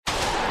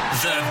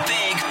The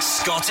Big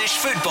Scottish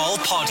Football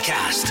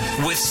Podcast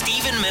with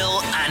Stephen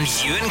Mill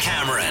and Ewan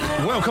Cameron.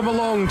 Welcome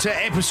along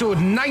to episode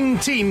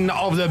 19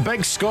 of the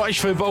Big Scottish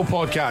Football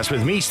Podcast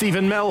with me,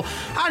 Stephen Mill,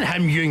 and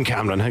him, Ewan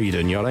Cameron. How you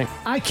doing? You alright?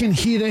 I can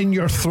hear it in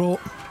your throat.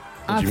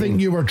 I think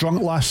you were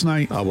drunk last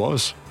night. I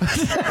was. I'm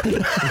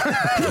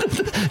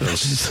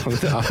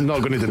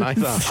not going to deny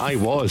that. I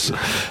was.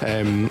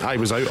 I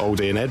was out all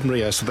day in Edinburgh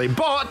yesterday,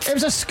 but It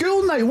was a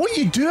school night. What are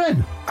you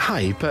doing?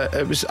 Hi, but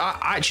I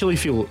actually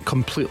feel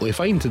completely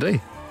fine today.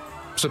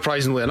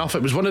 Surprisingly enough,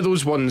 it was one of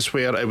those ones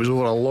where it was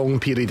over a long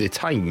period of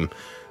time.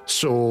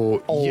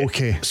 So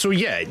okay. So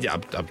I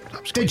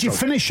was Did you drunk.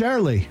 finish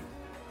early?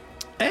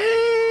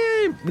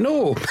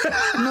 No.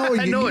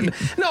 No,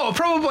 no,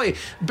 probably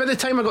by the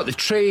time I got the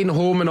train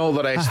home and all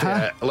the rest of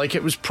it, like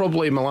it was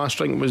probably, my last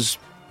drink was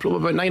probably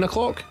about 9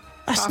 o'clock.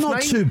 That's Half not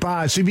nine? too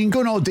bad. So you've been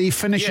going all day,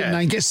 finish at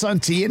 9, get something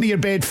to eat, into your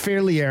bed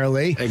fairly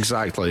early,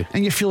 Exactly.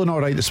 and you're feeling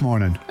all right this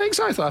morning.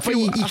 Exactly. I But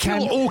you feel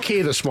can't-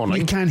 okay this morning.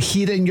 You can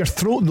hear it in your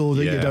throat, though,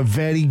 that you had a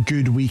very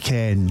good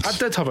weekend. I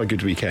did have a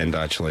good weekend,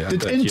 actually.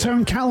 Did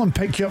intern Callum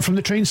pick you up from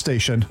the train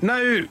station? Now,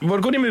 we're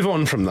going to move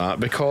on from that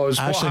because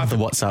I what actually have the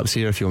happened... WhatsApps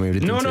here if you want me to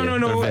read No, them to you.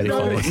 no, They're very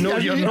funny. no,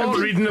 Have you're you- not have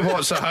you- reading the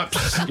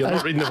WhatsApps. You're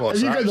not reading the Have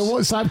you got the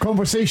WhatsApps. WhatsApp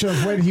conversation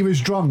of when he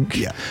was drunk?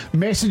 Yeah.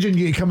 Messaging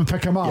you to come and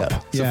pick him up?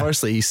 Yeah. So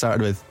firstly, he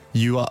started with,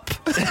 "You up?"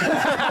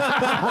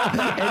 At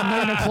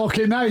 9 o'clock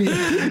at night.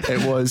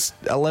 It was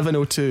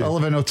 11:02.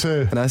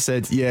 11:02. And I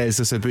said, "Yeah, is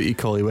this a booty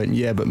call?" He went,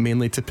 "Yeah, but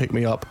mainly to pick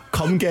me up.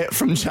 Come get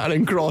from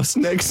Charing Cross."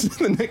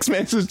 The next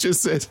message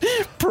just said,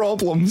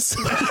 "Problems."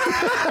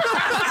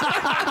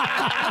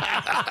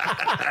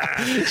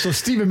 So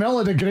Stephen Mill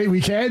had a great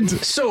weekend.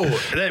 So,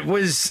 it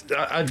was...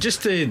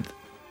 just to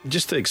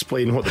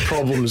explain what the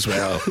problems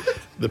were,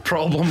 the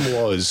problem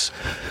was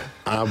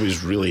I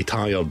was really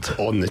tired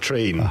on the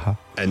train,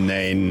 and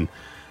then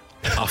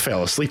I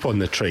fell asleep on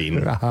the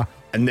train,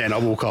 and then I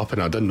woke up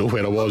and I didn't know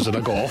where I was, and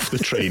I got off the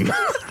train.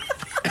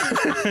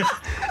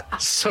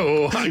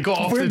 So I got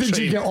off Where the did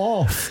train you get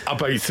off?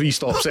 about 3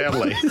 stops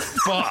early,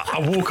 but I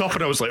woke up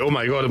and I was like, oh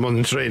my god, I'm on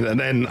the train, and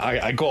then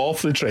I got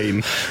off the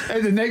train.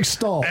 At the next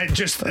stop. It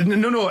just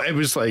no, it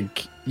was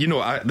like,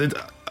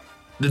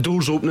 the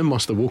doors opening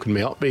must have woken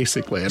me up,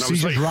 basically, and So I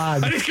was you like, just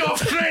ran. I need to get off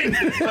the train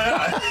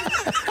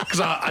because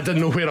I didn't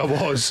know where I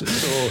was.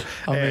 So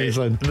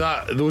Amazing.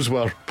 Those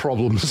were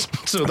problems.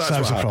 So that's Sounds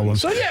what a happened. problem.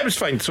 So yeah, it was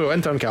fine. So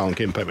intern Callum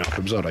came and picked me up.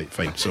 It was all right,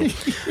 fine. So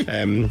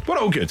we're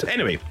all good.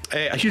 Anyway,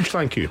 a huge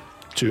thank you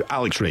to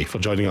Alex Ray for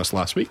joining us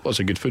last week. Lots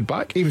of good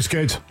feedback. He was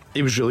good.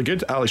 He was really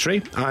good, Alex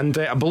Ray, and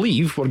I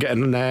believe we're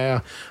getting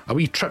a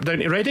wee trip down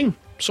to Reading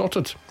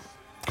sorted,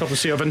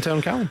 courtesy of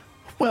intern Callum.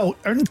 Well,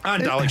 And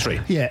Alex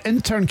Ray. Yeah,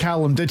 intern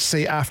Callum did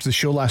say after the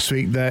show last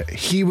week that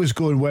he was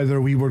going whether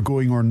we were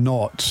going or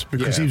not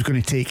because Yeah. he was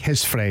going to take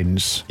his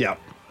friends. Yeah.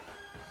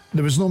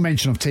 There was no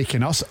mention of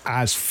taking us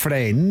as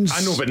friends.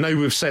 I know, but now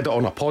we've said it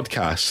on a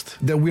podcast.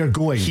 that we're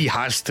going. He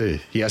has to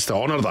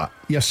honour that.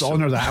 Yes,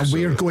 honour that, and so-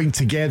 we're going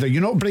together.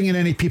 You're not bringing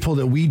any people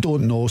that we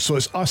don't know, so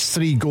it's us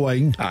three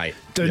going Aye.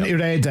 down Yep. to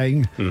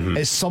Reading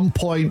at some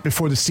point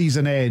before the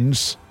season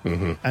ends,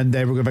 and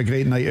then we're going to have a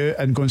great night out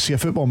and go and see a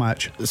football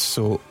match.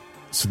 So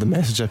the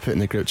message I put in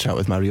the group chat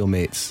with my real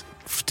mates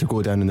to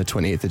go down on the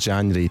 28th of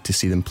January to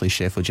see them play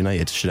Sheffield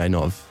United, should I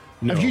not have?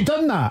 No. Have you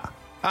done that?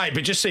 Aye,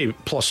 but just say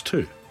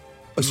 +2.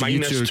 So you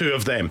Minus two- 2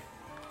 of them.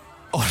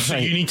 Oh, So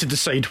right. you need to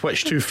decide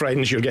which 2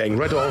 friends you're getting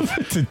rid of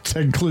to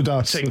include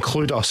us. to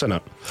include us in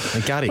it.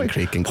 And Gary and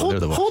Craig can go hold, there,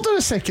 though. hold on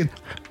a second.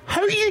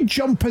 How are you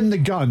jumping the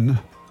gun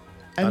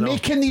I and know.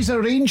 making these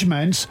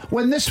arrangements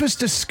when this was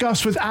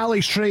discussed with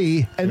Alex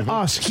Ray and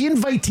us? He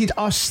invited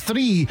us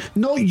three,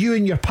 not you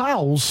and your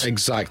pals. Do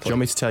Exactly. you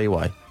want me to tell you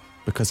why?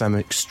 Because I'm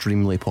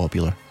extremely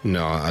popular.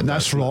 No,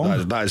 That's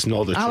wrong. That is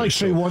not the Alex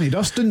truth. Ray wanted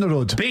us down the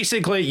road.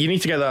 Basically, you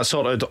need to get that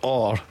sorted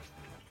or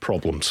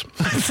problems.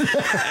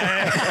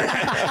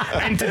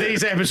 In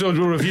today's episode,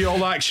 we'll review all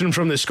the action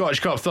from the Scottish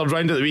Cup third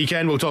round at the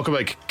weekend. We'll talk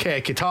about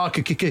Qatar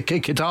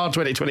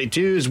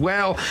 2022 as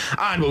well,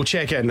 and we'll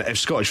check in if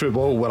Scottish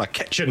football were a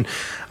kitchen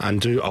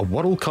and do a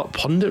World Cup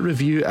pundit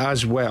review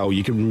as well.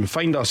 You can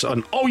find us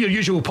on all your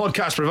usual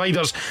podcast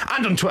providers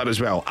and on Twitter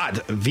as well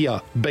at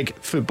via Big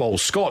Football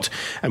Scott,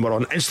 and we're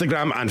on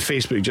Instagram and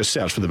Facebook. Just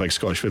search for the Big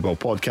Scottish Football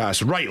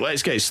Podcast. Right,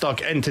 let's get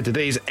stuck into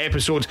today's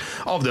episode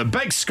of the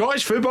Big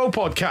Scottish Football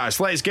Podcast.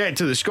 Let's get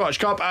to the Scottish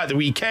Cup at the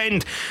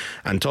weekend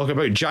and talk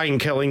about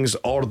giant killings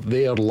or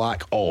their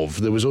lack of.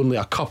 There was only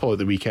a couple at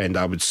the weekend,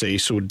 I would say.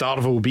 So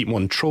Darvel beat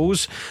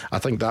Montrose. I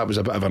think that was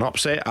a bit of an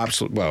upset.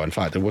 Absolutely. Well, in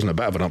fact, it wasn't a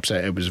bit of an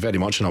upset. It was very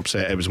much an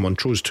upset. It was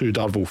Montrose 2,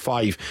 Darvel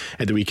 5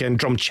 at the weekend.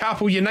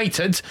 Drumchapel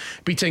United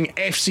beating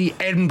FC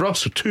Edinburgh.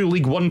 So 2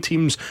 League One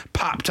teams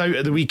papped out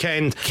at the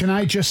weekend. Can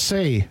I just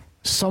say,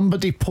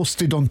 somebody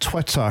posted on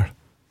Twitter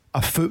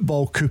a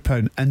football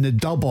coupon, and the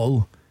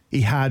double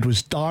he had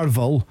was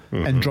Darvel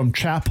and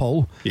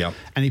Drumchapel, Yep.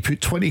 and he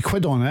put 20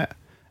 quid on it,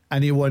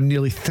 and he won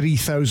nearly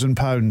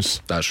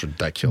 £3,000. That's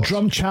ridiculous.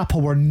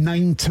 Drumchapel were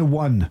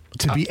 9-1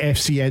 to beat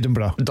FC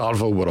Edinburgh.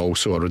 Darvel were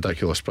also a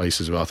ridiculous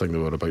price as well. I think they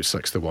were about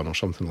 6-1 or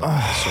something like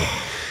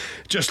that.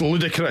 So Just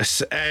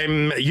ludicrous.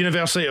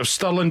 University of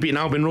Stirling beating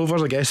Albion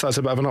Rovers. I guess that's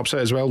a bit of an upset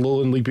as well.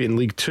 Lowland League beating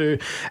League 2.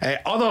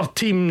 Other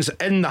teams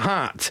in the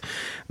hat.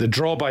 The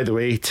draw, by the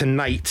way,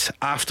 tonight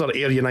after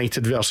Ayr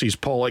United versus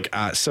Pollock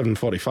at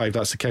 7:45.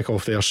 That's the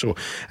kick-off there, so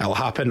it'll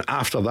happen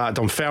after that.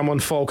 Dunfermline,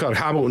 Falkirk,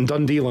 Hamilton,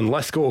 Dundee and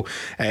Lithgow,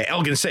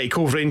 Elgin City,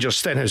 Cove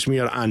Rangers,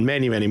 Stenhousemuir and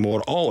many, many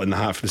more, all in the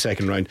hat for the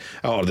second round,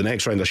 or the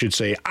next round I should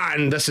say.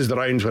 And this is the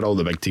round where all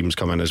the big teams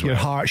come in as well. Your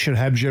Hearts, your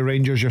Hibs, your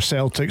Rangers, your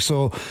Celtic.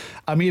 So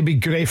I mean, it'd be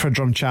great for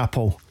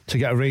Drumchapel to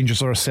get a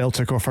Rangers or a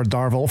Celtic or for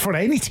Darvel or for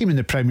any team in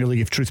the Premier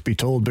League, if truth be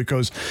told,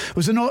 because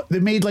was it not they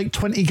made like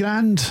 20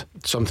 grand?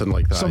 Something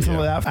like that. Something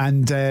like that.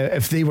 And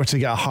if they were to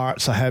get a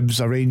Hearts, a Hibs,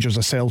 a Rangers,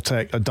 a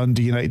Celtic, a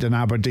Dundee United and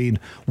Aberdeen,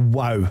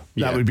 wow,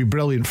 that would be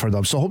brilliant for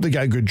them. So I hope they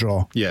get a good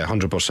draw. Yeah,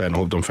 100%. I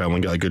hope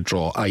Dunfermline get a good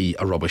draw, i.e.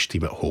 a rubbish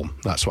team at home.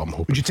 That's what I'm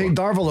hoping. Would you take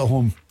Darvel at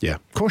home? Yeah.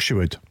 Of course you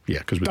would. Yeah,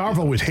 because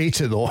Darvel would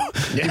hate it though.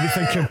 They'd be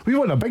thinking, we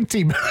want a big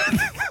team.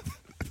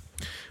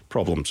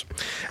 Problems.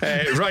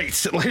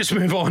 Right, let's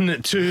move on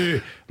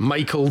to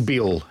Michael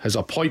Beale. His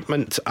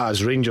appointment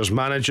as Rangers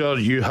manager.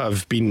 You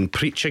have been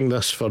preaching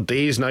this for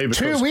days now.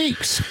 2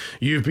 weeks.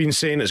 You've been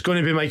saying it's going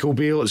to be Michael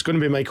Beale. It's going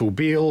to be Michael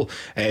Beale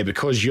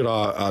because you're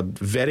a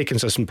very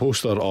consistent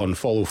poster on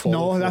Follow.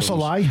 No, that's a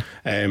lie.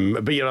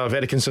 But you're a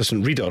very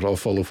consistent reader of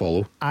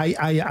Follow.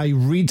 I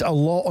read a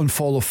lot on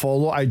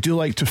Follow. I do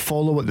like to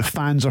follow what the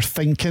fans are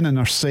thinking and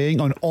are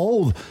saying on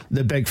all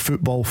the big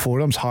football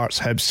forums, Hearts,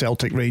 Hibs,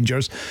 Celtic,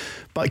 Rangers.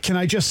 But can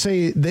I just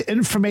say, the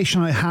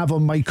information I have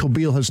on Michael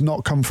Beale has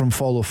not come from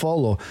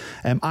Follow.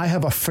 I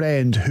have a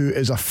friend who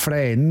is a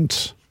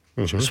friend.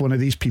 It's one of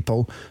these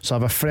people. So I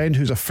have a friend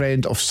who's a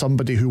friend of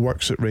somebody who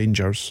works at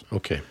Rangers.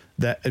 Okay.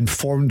 That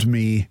informed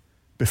me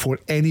before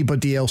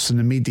anybody else in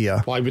the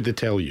media. Why would they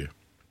tell you?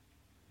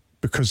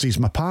 Because he's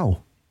my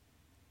pal.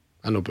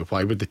 I know, but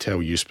why would they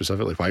tell you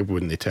specifically? Why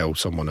wouldn't they tell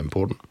someone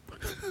important?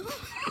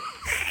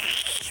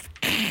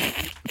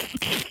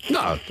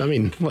 No, I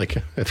mean, like,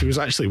 if he was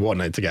actually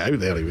wanting it to get out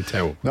there, he would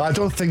tell. No, I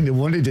don't think they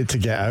wanted it to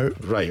get out.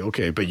 Right,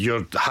 okay, but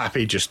you're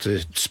happy just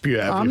to spew it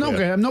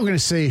everywhere. I'm not going to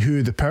say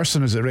who the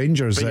person is at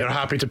Rangers. But you're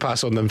happy to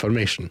pass on the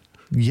information?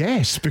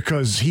 Yes,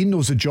 because he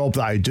knows the job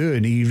that I do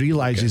and he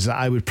realises that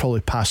I would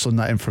probably pass on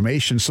that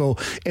information. So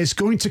it's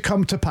going to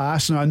come to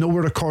pass. Now, I know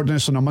we're recording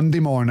this on a Monday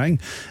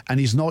morning and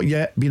he's not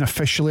yet been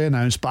officially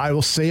announced, but I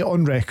will say it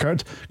on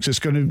record because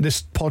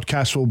this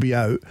podcast will be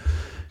out.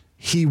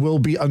 He will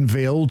be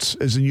unveiled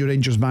as the new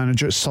Rangers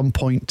manager at some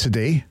point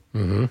today.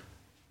 Mm-hmm.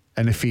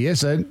 And if he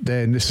isn't,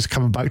 then this is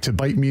coming back to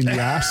bite me in the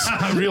ass.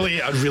 I really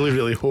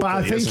hope.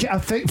 But I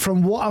think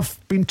from what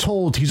I've been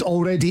told, he's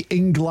already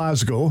in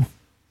Glasgow,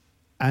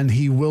 and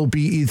he will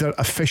be either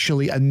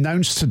officially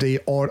announced today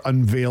or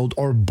unveiled,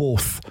 or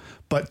both.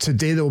 But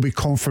today there will be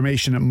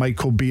confirmation that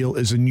Michael Beale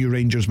is a new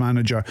Rangers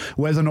manager.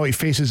 Whether or not he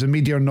faces the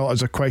media or not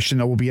is a question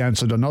that will be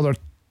answered another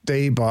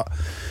day, but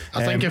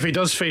I think if he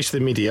does face the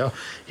media,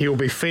 he will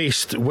be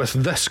faced with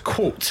this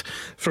quote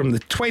from the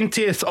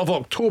 20th of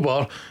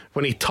October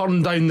when he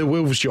turned down the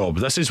Wolves job.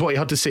 This is what he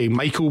had to say,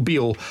 Michael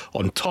Beale,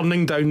 on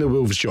turning down the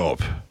Wolves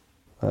job.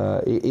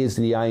 It is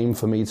the aim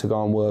for me to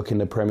go and work in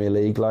the Premier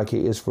League like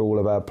it is for all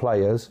of our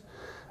players,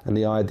 and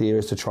the idea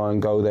is to try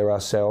and go there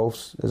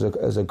ourselves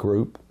as a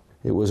group.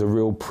 It was a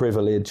real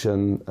privilege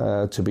and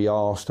to be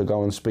asked to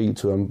go and speak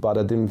to him, but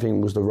I didn't think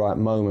it was the right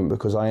moment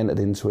because I entered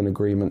into an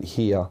agreement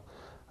here.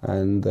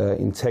 And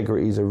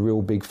integrity is a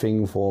real big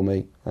thing for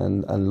me,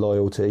 and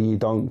loyalty. You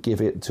don't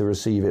give it to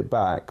receive it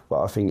back,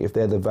 but I think if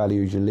they're the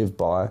values you live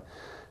by,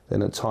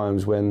 then at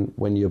times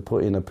when you're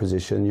put in a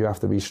position, you have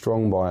to be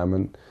strong by them.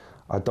 And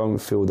I don't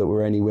feel that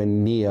we're anywhere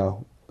near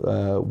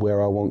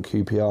where I want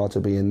QPR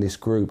to be in this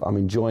group. I'm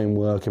enjoying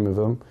working with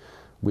them.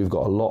 We've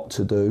got a lot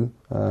to do,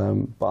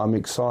 but I'm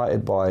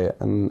excited by it,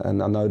 and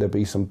I know there'll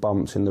be some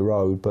bumps in the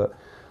road, but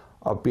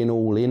I've been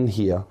all in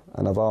here,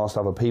 and I've asked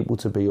other people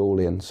to be all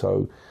in,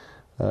 so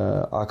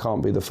I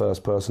can't be the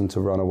first person to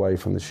run away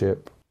from the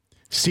ship.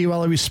 See,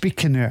 while I was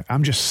speaking there,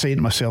 I'm just saying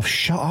to myself,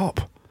 shut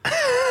up.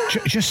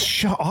 Just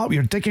shut up.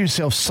 You're digging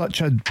yourself such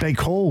a big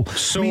hole.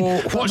 So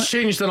what's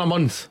changed in a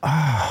month?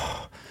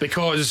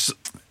 Because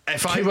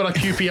if I were a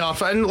QPR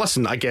fan, and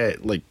listen, I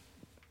get, like,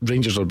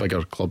 Rangers are a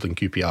bigger club than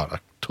QPR. I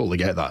totally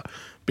get that.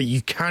 But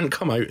you can't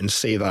come out and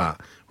say that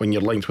when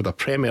you're linked with a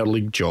Premier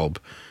League job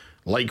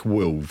like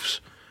Wolves,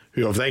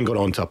 who have then gone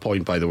on to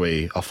appoint, by the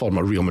way, a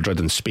former Real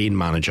Madrid and Spain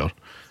manager.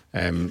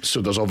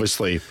 So there's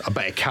obviously a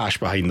bit of cash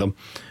behind them,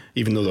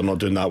 even though they're not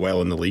doing that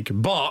well in the league.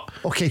 But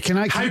okay,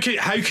 how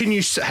can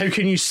you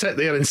sit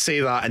there and say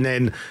that, and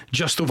then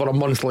just over a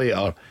month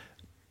later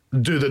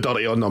do the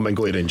dirty on them and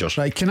go to Rangers?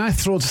 Right? Can I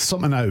throw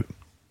something out?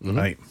 Mm-hmm.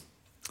 Right.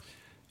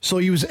 So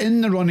he was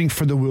in the running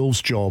for the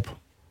Wolves job.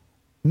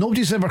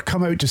 Nobody's ever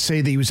come out to say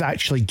that he was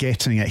actually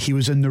getting it. He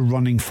was in the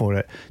running for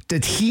it.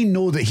 Did he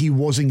know that he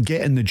wasn't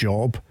getting the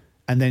job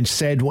and then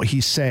said what he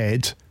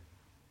said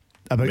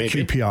about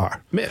Maybe. QPR?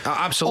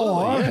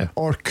 Absolutely,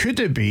 or could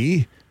it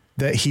be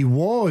that he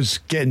was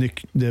getting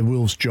the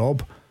Wolves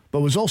job, but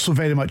was also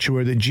very much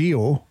aware that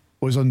Gio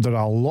was under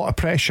a lot of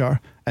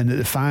pressure and that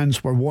the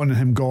fans were wanting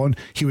him gone.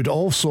 He would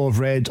also have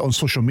read on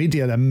social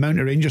media the amount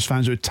of Rangers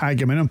fans would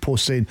tag him in and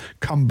post saying,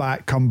 come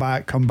back, come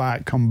back, come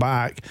back, come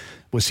back.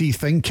 Was he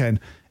thinking,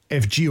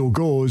 if Gio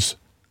goes,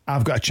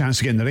 I've got a chance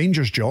to get in the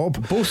Rangers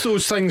job? Both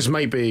those things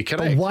might be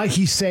correct. But why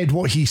he said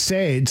what he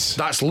said,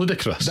 that's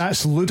ludicrous.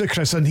 That's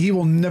ludicrous, and he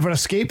will never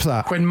escape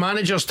that. When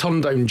managers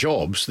turn down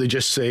jobs, they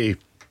just say,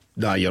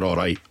 nah, you're all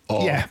right.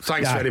 Oh, yeah,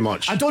 thanks very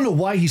much. I don't know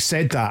why he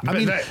said that.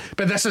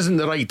 But this isn't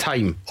the right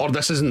time, or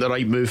this isn't the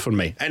right move for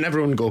me. And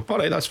everyone would go, all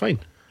right, that's fine.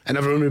 And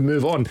everyone would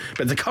move on.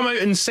 But to come out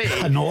and say,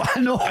 I know.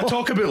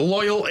 Talk about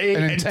loyalty,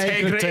 And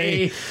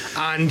integrity,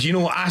 and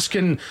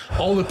asking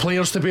all the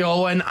players to be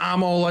all in,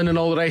 I'm all in, and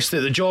all the rest of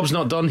it. The job's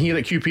not done here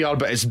at QPR,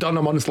 but it's done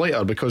a month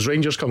later because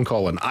Rangers come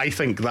calling. I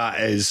think that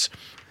is.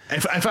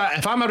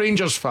 If I'm a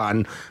Rangers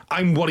fan,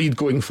 I'm worried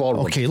going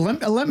forward. Okay,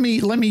 let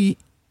me.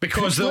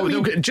 Because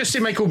they'll just say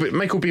Michael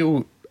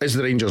Beale is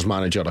the Rangers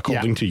manager,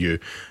 according to you.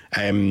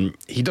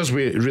 He does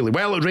really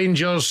well at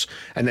Rangers,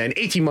 and then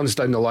 18 months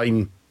down the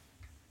line,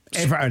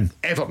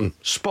 Everton,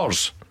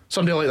 Spurs,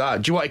 somebody like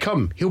that. Do you want to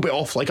come? He'll be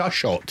off like a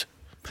shot.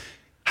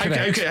 How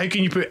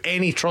can you put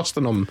any trust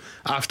in him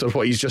after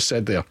what he's just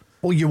said there?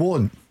 Well, you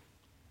won't.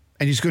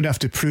 And he's going to have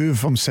to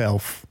prove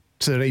himself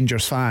to the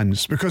Rangers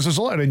fans, because there's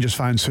a lot of Rangers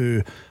fans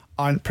who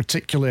aren't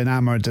particularly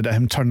enamoured at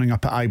him turning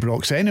up at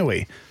Ibrox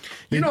anyway.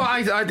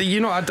 I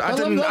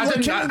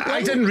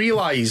didn't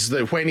realise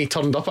that when he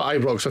turned up at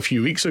Ibrox a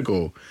few weeks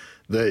ago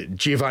that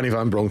Giovanni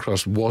Van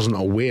Bronckhorst wasn't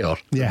aware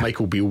that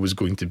Michael Beale was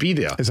going to be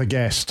there as a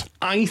guest.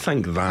 I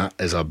think that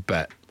is a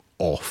bit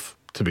off,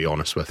 to be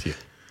honest with you.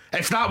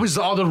 If that was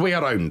the other way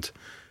around,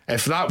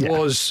 if that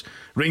was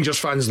Rangers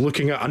fans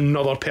looking at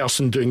another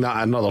person doing that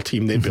at another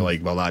team, they'd be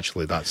like, well,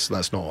 actually, that's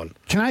not on.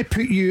 Can I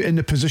put you in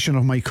the position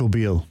of Michael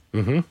Beale?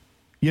 Mm-hmm.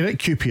 You're at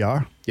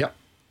QPR. Yep.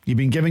 You've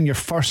been given your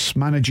first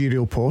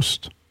managerial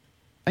post,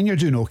 and you're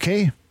doing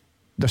okay.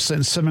 They're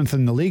sitting 7th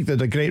in the league. They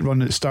had a great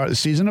run at the start of the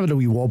season. They had a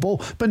wee wobble.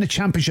 But in the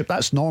Championship,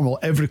 that's normal.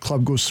 Every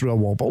club goes through a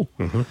wobble.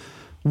 Mm-hmm.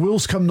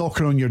 Wolves come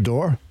knocking on your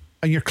door,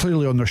 and you're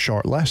clearly on their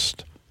short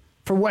list.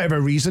 For whatever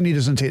reason, he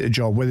doesn't take the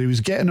job. Whether he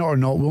was getting it or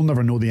not, we'll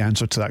never know the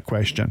answer to that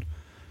question.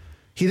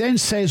 He then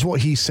says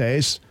what he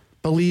says,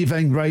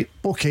 believing, right,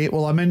 okay,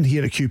 well, I'm in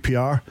here at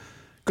QPR.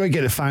 Got to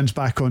get the fans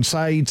back on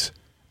side.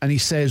 And he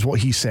says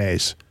what he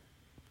says.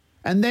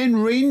 And then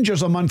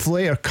Rangers a month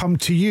later come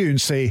to you and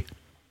say,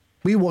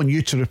 we want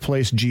you to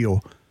replace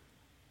Gio.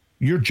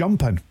 You're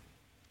jumping.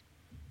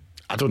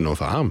 I don't know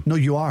if I am. No,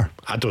 you are.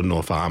 I don't know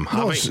if I am.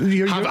 No,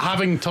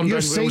 having turned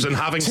down Wales and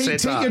having said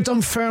that. Take your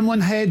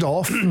Dunfermline head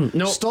off.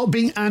 No. Stop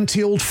being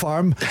anti-Old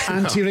Firm,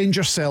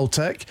 anti-Ranger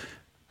Celtic.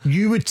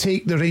 You would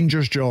take the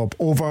Rangers job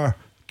over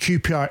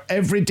QPR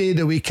every day of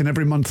the week and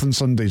every month on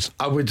Sundays.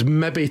 I would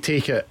maybe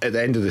take it at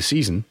the end of the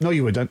season. No,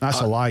 you wouldn't. That's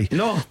a lie.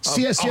 No.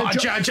 I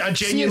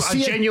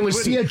genuinely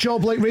wouldn't. See a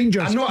job like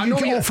Rangers. You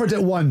get offered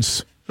it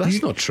once.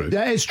 That's not true.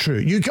 That is true.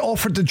 You get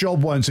offered the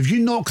job once. If you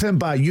knock them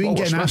back, you ain't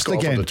getting asked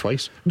again. Offered it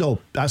twice. No,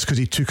 that's because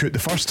he took it the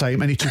first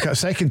time and he took it a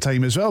second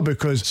time as well,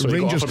 because so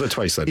Rangers. He got offered it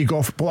twice then.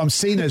 What I'm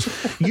saying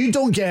is, you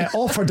don't get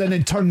offered and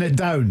then turn it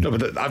down. No,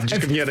 but I've just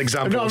given you an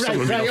example of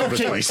someone being offered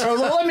it twice.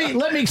 Well,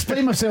 let me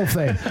explain myself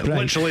then. Right.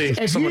 Literally,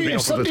 if somebody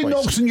twice.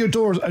 knocks on your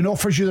door and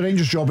offers you the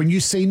Rangers job and you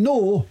say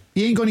no,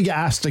 you ain't going to get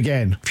asked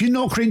again. If you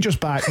knock Rangers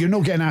back, you're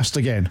not getting asked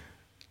again.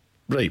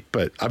 Right,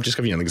 but I've just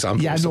given you an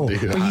example. Yeah, I know.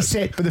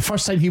 But the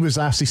first time he was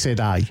asked, he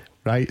said aye.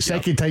 Right,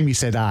 second time he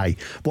said aye.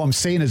 What I'm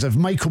saying is, if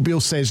Michael Beale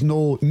says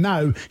no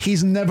now,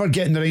 he's never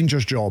getting the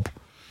Rangers job.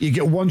 You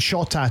get one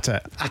shot at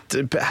it.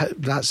 But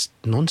that's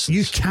nonsense.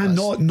 You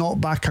cannot knock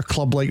back a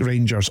club like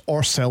Rangers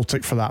or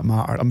Celtic for that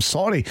matter. I'm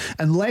sorry.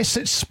 Unless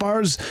it's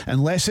Spurs,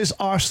 unless it's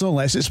Arsenal,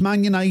 unless it's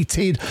Man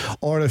United,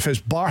 or if it's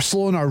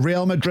Barcelona or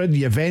Real Madrid,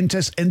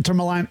 Juventus, Inter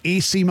Milan,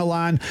 AC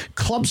Milan,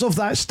 clubs of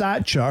that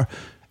stature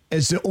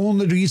is the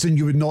only reason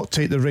you would not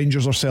take the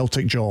Rangers or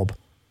Celtic job.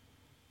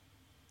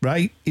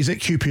 Right? He's at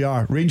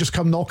QPR. Rangers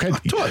come knocking.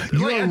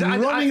 You're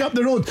running up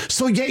the road.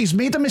 So yeah, he's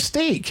made a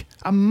mistake.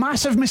 A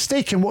massive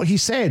mistake in what he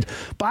said.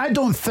 But I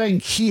don't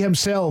think he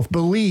himself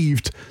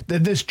believed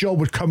that this job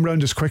would come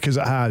round as quick as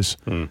it has.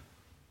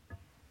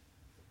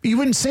 He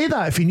wouldn't say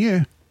that if he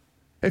knew.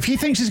 If he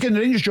thinks he's getting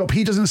the Rangers job,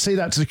 he doesn't say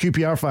that to the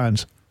QPR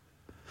fans.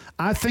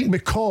 I think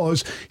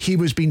because he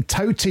was being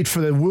touted for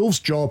the Wolves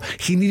job,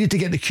 he needed to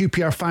get the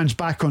QPR fans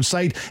back on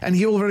side, and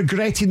he will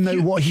regret now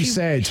what he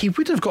said. He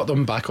would have got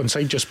them back on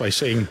side just by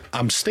saying,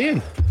 I'm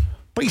staying.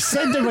 But he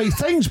said the right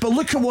things. But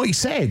look at what he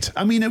said.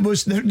 I mean, it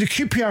was the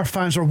QPR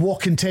fans were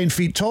walking 10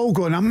 feet tall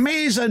going,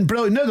 amazing,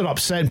 brilliant. Now they're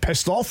upset and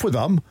pissed off with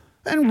him.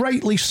 And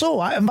rightly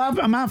so. If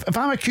I'm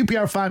a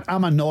QPR fan,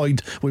 I'm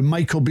annoyed with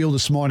Michael Beale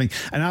this morning,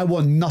 and I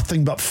want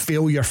nothing but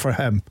failure for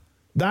him.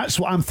 That's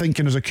what I'm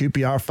thinking as a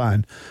QPR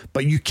fan.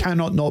 But you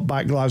cannot knock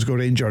back Glasgow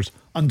Rangers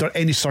under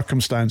any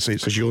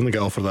circumstances. Because you only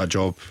get offered that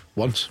job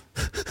once.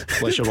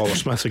 Unless you're Waller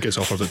Smith, who gets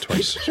offered it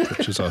twice,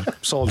 which is a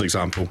solid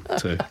example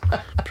to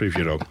prove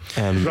you wrong.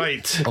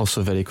 Right.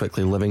 Also, very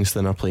quickly,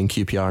 Livingston are playing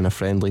QPR in a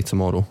friendly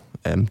tomorrow.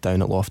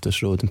 down at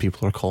Loftus Road, and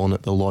people are calling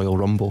it the Loyal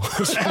Rumble.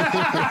 That's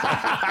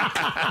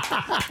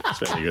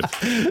very good.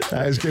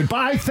 That is good. But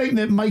I think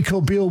that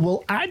Michael Beale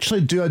will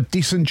actually do a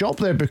decent job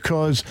there,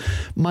 because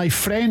my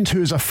friend,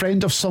 who's a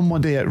friend of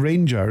somebody at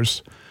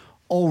Rangers,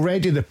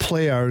 already the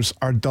players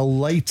are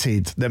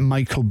delighted that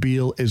Michael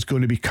Beale is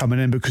going to be coming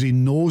in, because he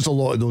knows a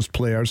lot of those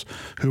players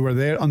who were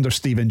there under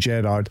Steven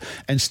Gerrard.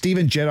 And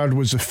Steven Gerrard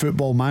was the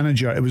football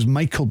manager. It was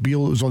Michael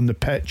Beale that was on the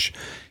pitch.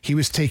 He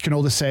was taking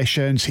all the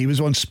sessions. He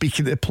was on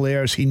speaking to the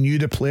players. He knew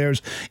the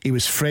players. He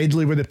was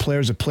friendly with the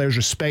players. The players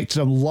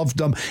respected him, loved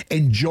him,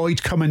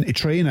 enjoyed coming to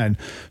training.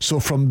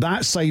 So from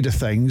that side of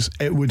things,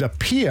 it would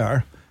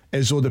appear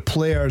as though the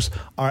players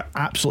are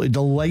absolutely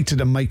delighted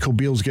that Michael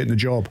Beale's getting the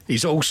job.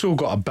 He's also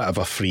got a bit of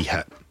a free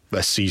hit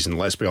this season,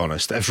 let's be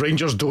honest. If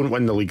Rangers don't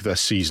win the league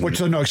this season, Which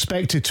they're not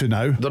expected to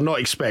now. They're not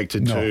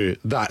expected to.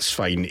 That's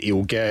fine.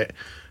 He'll get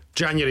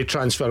January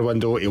transfer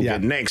window. He'll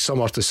get next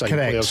summer to sign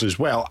players as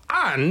well.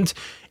 And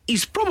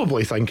he's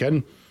probably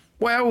thinking,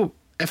 well,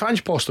 if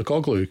Ange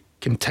Postecoglou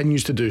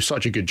continues to do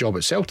such a good job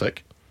at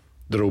Celtic,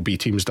 there will be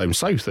teams down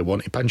south that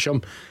want to pinch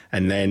him,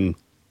 and then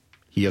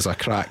he has a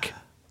crack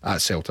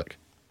at Celtic.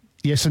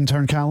 Yes, in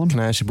turn, Callum. Can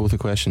I ask you both a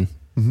question?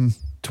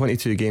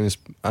 22 games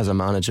as a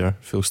manager,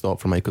 full stop,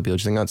 for Michael Beale.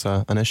 Do you think that's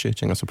an issue? Do you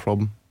think that's a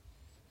problem?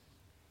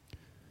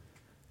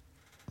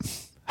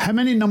 How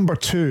many number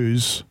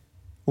twos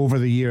over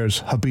the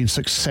years have been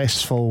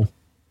successful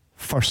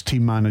first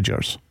team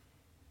managers?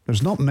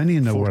 There's not many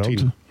in the 14.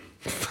 world.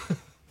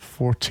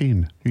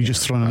 14. You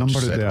just throwing a number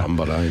out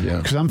there.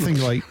 Because I'm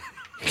thinking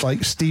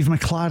like Steve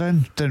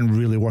McLaren didn't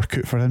really work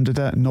out for him, did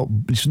it?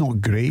 He's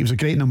not great. He was a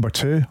great number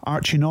two.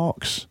 Archie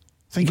Knox.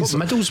 I think got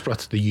Middlesbrough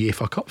to the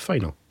UEFA Cup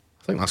final.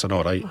 I think that's an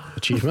alright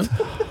achievement.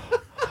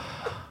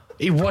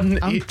 He won.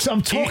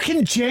 I'm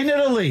talking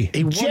generally.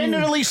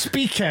 Generally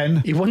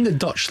speaking, he won the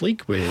Dutch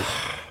league with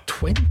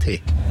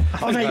 20. I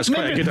think that's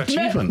quite a good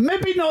achievement.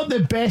 Maybe not the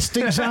best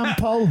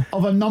example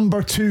of a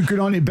number two going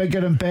on to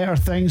bigger and better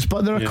things,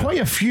 but there are quite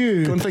a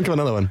few. Go and think of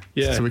another one.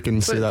 Yeah, so we can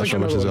say that's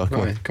rubbish as well.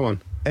 Come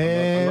on.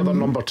 Another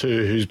number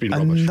two who's been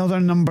rubbish. Another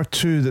number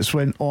two that's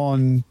went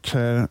on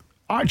to.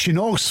 Archie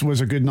Knox was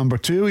a good number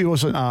two. He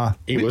wasn't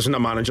a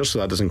manager, so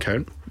that doesn't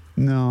count.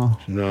 No.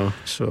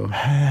 So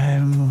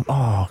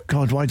oh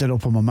God, why did I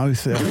open my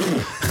mouth there?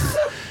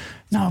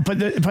 No,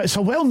 but it's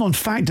a well-known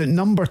fact that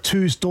number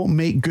twos don't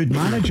make good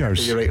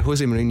managers. You're right.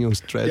 Jose Mourinho's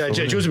dreadful.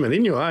 Yeah, Jose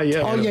Mourinho. Yeah.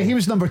 Oh yeah, he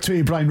was number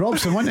two. Brian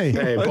Robson, wasn't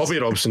he? Bobby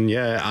Robson.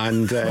 Yeah,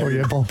 and oh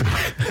yeah, Bobby.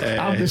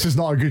 This is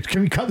not a good.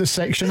 Can we cut this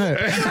section out?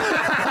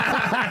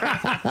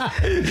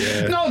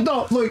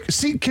 No. Look,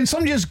 see, can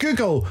somebody just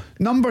Google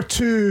number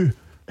two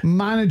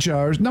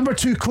managers, number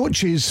two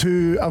coaches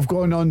who have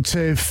gone on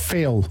to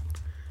fail?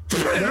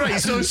 Right,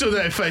 so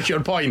that affects your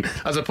point,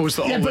 as opposed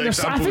to all the examples.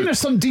 I think there's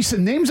some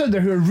decent names out there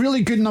who are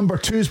really good number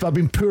twos but have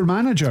been poor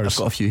managers. I've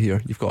got a few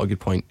here. You've got a good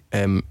point.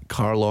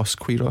 Carlos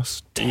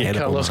Queiroz.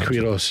 Carlos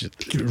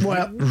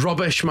Queiroz.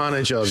 Rubbish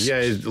manager.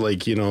 Yeah,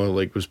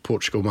 like was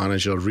Portugal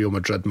manager, Real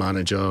Madrid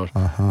manager,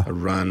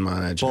 Iran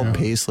manager. Bob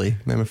Paisley,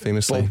 remember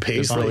famously. Bob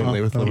Paisley.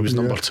 He was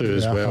number two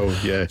as well.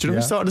 Yeah. Do you know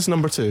who started as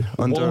number two?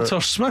 Under Walter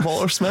Smith.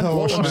 Walter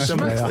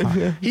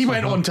Smith. He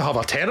went on to have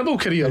a terrible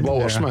career,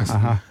 Walter Smith.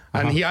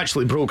 And he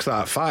actually broke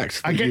that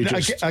fact. I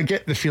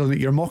get the feeling that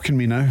you're mocking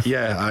me now.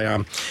 Yeah, I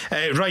am.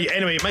 Right,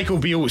 anyway, Michael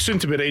Beale, soon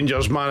to be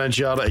Rangers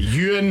manager.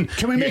 Ewan,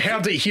 you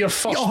heard it here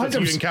first with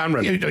Ewan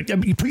Cameron.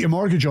 You put your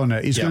mortgage on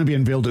it. He's going to be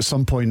unveiled at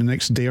some point in the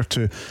next day or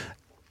two.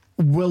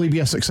 Will he be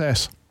a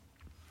success?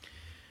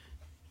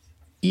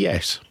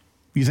 Yes.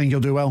 You think he'll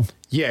do well?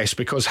 Yes,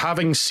 because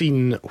having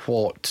seen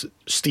what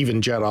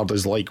Steven Gerrard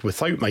is like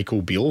without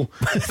Michael Beale,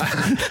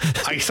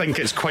 I think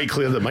it's quite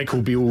clear that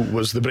Michael Beale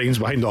was the brains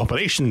behind the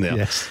operation there.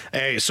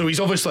 Yes. So he's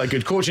obviously a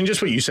good coach, and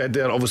just what you said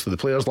there, obviously the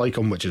players like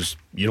him, which is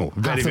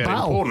very, very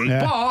important.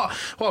 Yeah. But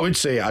what I would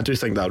say, I do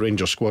think that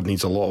Rangers squad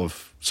needs a lot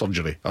of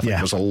surgery. I think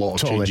there's a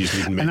lot of changes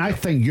needing made. And I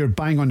think you're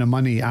bang on the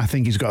money. I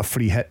think he's got a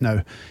free hit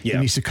now. He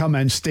needs to come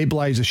in,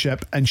 stabilise the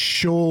ship, and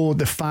show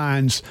the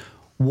fans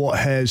what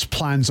his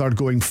plans are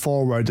going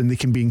forward, and they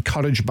can be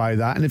encouraged by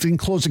that. And if they can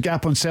close the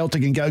gap on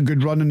Celtic and get a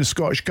good run in the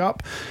Scottish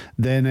Cup,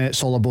 then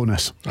it's all a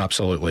bonus.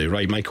 Absolutely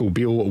right. Michael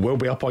Beale will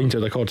be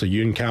appointed, according to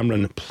Ewan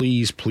Cameron.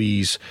 Please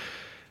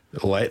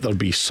let there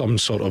be some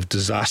sort of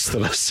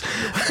disastrous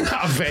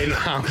event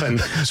happen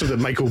so that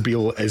Michael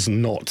Beale is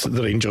not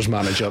the Rangers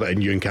manager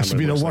and Ewan Cameron. This would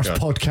be the worst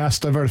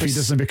podcast ever if he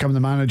doesn't become the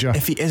manager.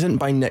 If he isn't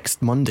by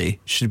next Monday,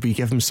 should we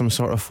give him some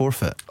sort of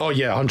forfeit? Oh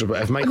yeah,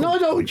 100%. If Michael...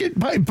 No,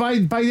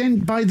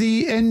 by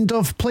the end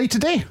of play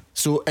today.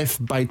 So if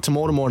by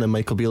tomorrow morning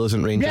Michael Beale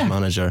isn't Rangers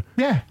manager,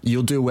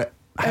 you'll do it.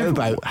 How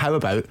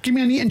about give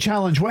me an eating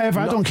challenge, whatever?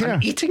 I don't care.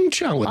 An eating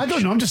challenge? I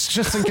don't know. I'm just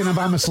thinking if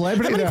I'm a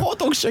celebrity. How many hot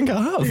dogs do you think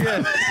I have?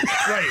 Yeah.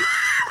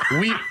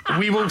 Right.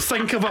 We will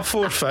think of a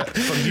forfeit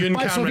for Ewan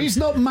Cameron. So if he's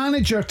not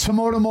manager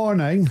tomorrow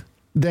morning,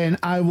 then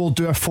I will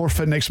do a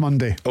forfeit next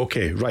Monday.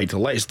 Okay, right.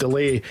 Let's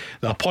delay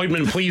the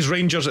appointment, please,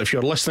 Rangers, if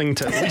you're listening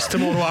to at least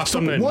tomorrow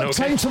afternoon. What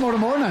time tomorrow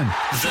morning?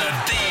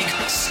 The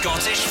Big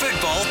Scottish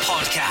Football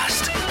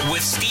Podcast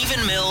with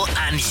Stephen Mill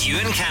and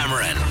Ewan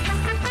Cameron.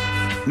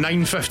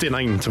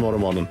 9:59 tomorrow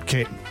morning.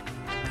 Okay.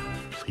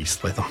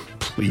 Please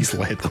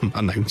let them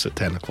announce at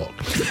 10 o'clock.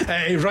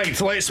 Right,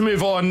 let's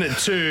move on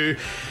to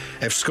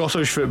if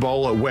Scottish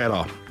football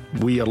were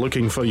we are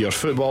looking for your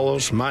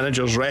footballers,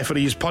 managers,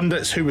 referees,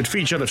 pundits who would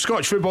feature if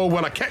Scottish football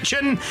were a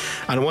kitchen.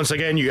 And once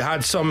again, you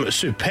had some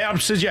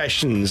superb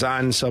suggestions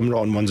and some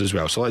rotten ones as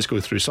well. So let's go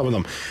through some of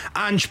them.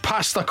 Ange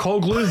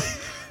Postacoglu,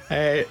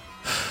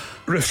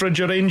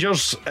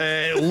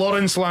 Refrigerangers,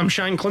 Lawrence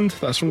Lamshankland.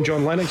 That's from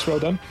John Lennox. Well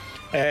done.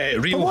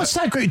 But what's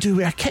that got to do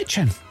with a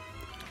kitchen?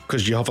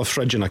 Because you have a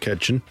fridge in a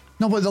kitchen.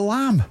 No, but the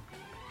lamb.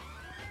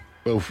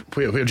 Well,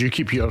 where do you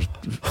keep your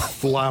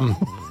lamb?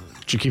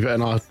 Do you keep it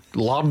in a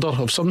larder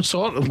of some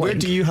sort? Where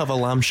do you have a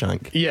lamb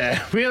shank? Yeah,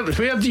 where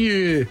do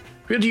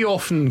you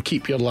often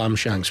keep your lamb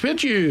shanks? Where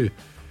do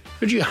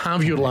you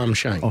have your lamb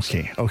shanks?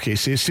 Okay.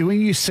 So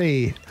when you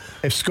say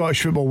if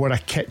Scottish football were a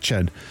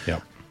kitchen,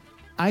 Yeah.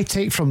 I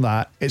take from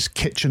that it's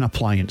kitchen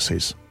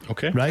appliances.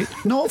 Okay. Right?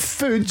 Not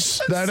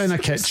foods that are in a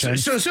kitchen.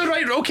 So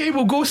right, okay,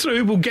 we'll go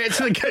through, we'll get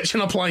to the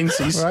kitchen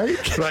appliances. Right?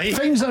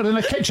 Things that are in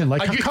a kitchen,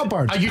 like a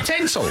cupboard. A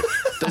utensil.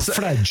 A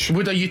fridge.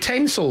 Would a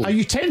utensil. A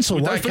utensil,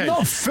 would but that count?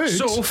 not food.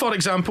 So, for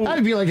example,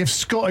 That'd be like if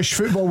Scottish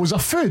football was a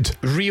food.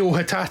 Rio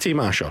Hatate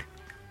masher.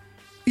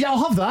 Yeah,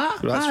 I'll have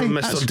that. That's from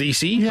Mr.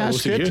 DC. Yeah, Hello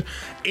that's to good.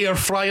 you. Air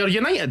Fryer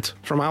United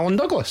from Alan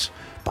Douglas.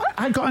 But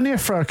I got an air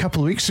fryer a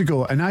couple of weeks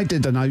ago and I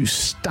did an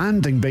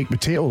outstanding baked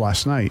potato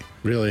last night.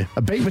 Really?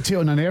 A baked potato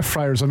in an air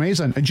fryer is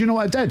amazing. And do you know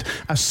what I did?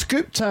 I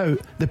scooped out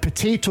the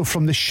potato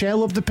from the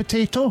shell of the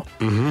potato,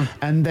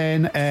 and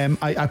then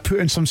I put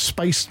in some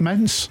spiced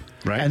mince.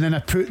 Right. And then I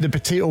put the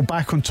potato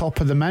back on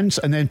top of the mince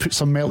and then put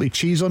some melted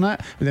cheese on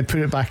it and then put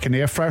it back in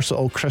the air fryer so it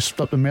all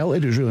crisped up and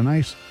melted. It was really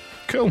nice.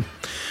 Cool.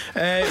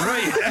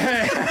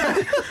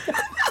 Right.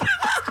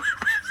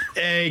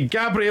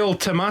 Gabriel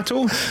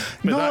Tomato.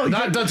 But No,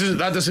 that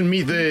doesn't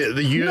meet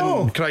the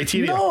Ewan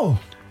criteria. No.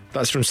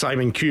 That's from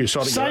Simon Q.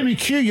 Sorry. Simon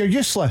Q, you're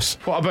useless.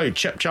 What about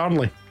Chip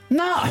Charnley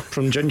Nah.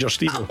 from Ginger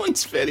Steel? That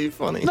one's very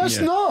funny. That's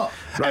not.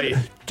 Right.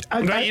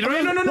 Right.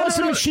 No. What's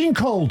the machine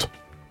called?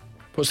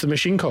 What's the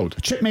machine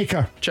called? Chip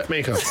maker. Chip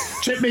maker.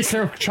 Chip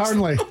maker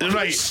Charnley.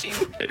 Right.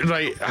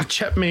 A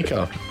chip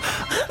maker.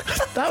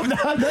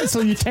 That's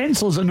a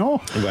utensils, I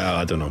know. Well,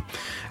 I don't know.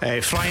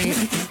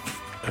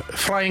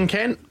 Frying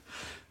Kent.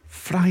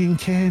 Frying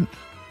Kent.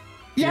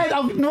 Yeah,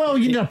 well,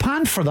 you need a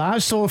pan for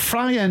that. So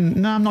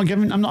frying, no, I'm not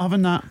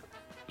having that.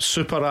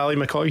 Super Ali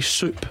McCoy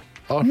soup.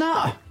 Or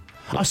Nah,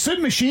 a soup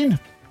machine,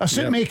 a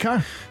soup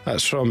maker.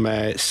 That's from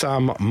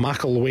Sam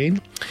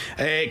McElwain.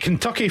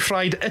 Kentucky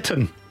Fried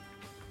Eaton.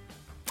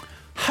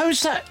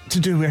 How's that to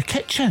do with a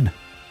kitchen?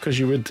 Because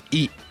you would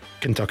eat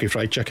Kentucky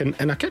Fried Chicken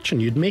in a kitchen.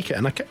 You'd make it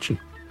in a kitchen.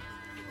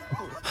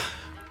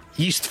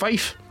 Yeast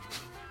Fife.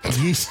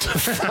 Yeast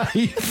five.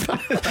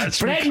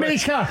 Bread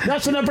maker.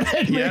 That's in a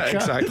bread maker. Yeah,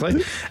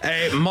 exactly.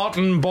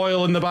 Martin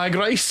Boyle in the bag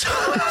rice.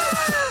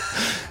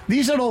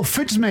 These are all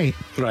foods, mate.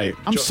 Right.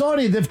 I'm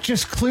sorry, they've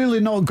just clearly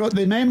not got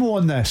the memo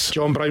on this.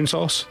 John Brown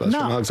sauce. That's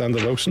from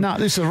Alexander Wilson. Nah,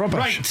 this is rubbish.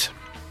 Right.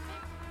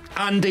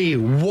 Andy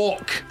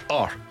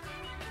Walker.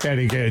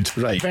 Very good.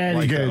 Right. Very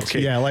like good. that, okay.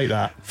 Yeah, I like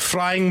that.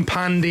 Frying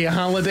Pandy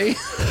Halliday.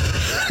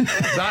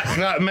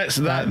 that meets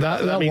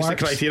the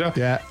works. criteria.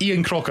 Yeah.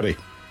 Ian Crockery.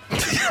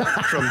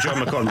 From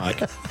John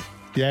McCormack.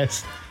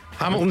 Yes.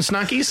 Hamilton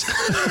Snackies.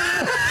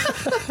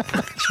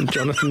 From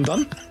Jonathan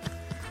Dunn.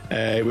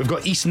 We've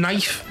got East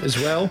Knife as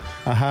well.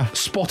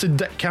 Spotted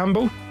Dick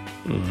Campbell.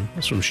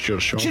 That's from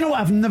Stuart Shaw. Do you know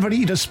what? I've never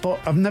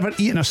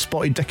eaten a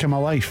spotted dick in my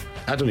life.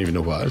 I don't even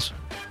know what it is.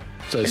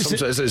 So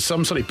is it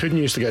some sort of pudding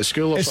you used to get at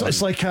school or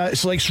something?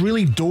 It's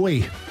really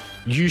doughy.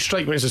 You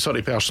strike me as the sort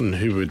of person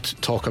who would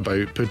talk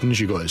about puddings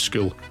you got at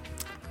school.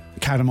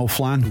 Caramel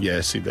flan.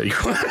 Yeah, see, there you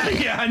go.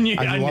 Yeah, I knew.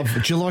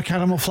 Do you love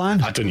caramel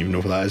flan? I don't even know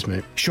what that is,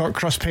 mate. Short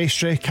crust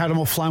pastry,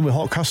 caramel flan with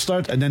hot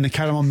custard, and then the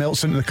caramel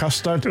melts into the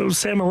custard.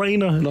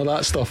 Semolina and all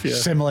that stuff, yeah.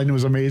 Semolina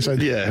was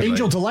amazing. Yeah,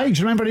 Angel right. Delight. Do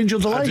you remember Angel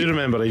Delight? I do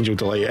remember Angel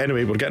Delight.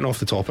 Anyway, we're getting off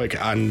the topic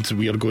and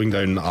we are going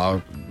down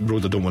a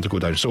road I don't want to go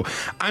down. So,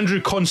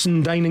 Andrew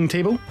Constant dining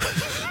table.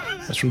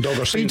 That's from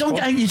Dogger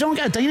But you don't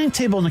get a dining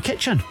table in the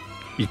kitchen.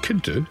 You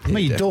could do. No,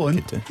 you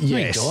don't.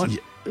 Yes. No, you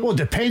don't. Well, it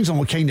depends on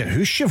what kind of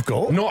house you've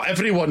got. Not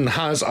everyone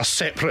has a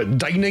separate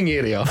dining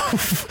area.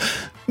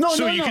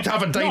 So you could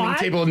have a dining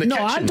table in the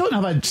kitchen. No, I don't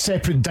have a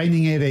separate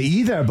dining area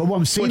either. But what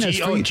I'm saying is,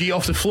 do you eat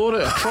off the floor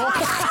at a crock?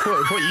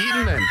 what are you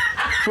eating then?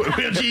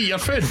 Where do you eat your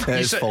food?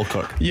 It's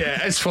Falkirk.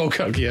 Yeah, it's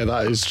Falkirk. Yeah,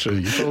 that is true.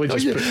 You probably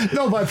just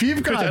no, but if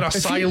you've got put it in a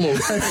silo.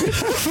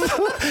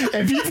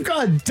 If you've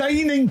got a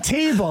dining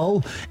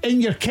table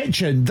in your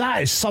kitchen,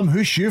 that is some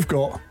house you've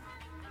got.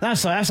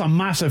 That's a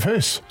massive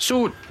house.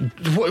 So,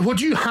 what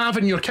do you have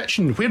in your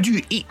kitchen? Where do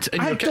you eat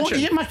in your kitchen? I don't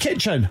eat in my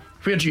kitchen.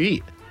 Where do you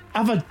eat?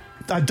 I have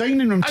a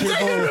dining room table.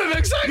 Dining room,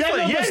 exactly.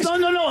 Yeah, yes.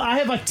 No. I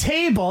have a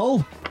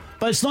table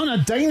But it's not in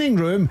a dining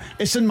room,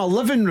 it's in my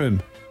living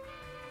room.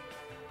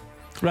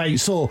 Right,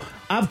 so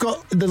I've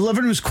got the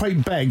living room's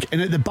quite big,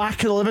 and at the back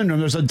of the living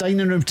room there's a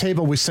dining room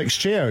table with 6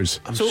 chairs.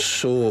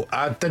 So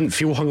I didn't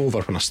feel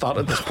hungover when I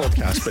started this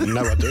podcast, but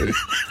now I do.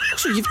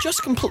 So you've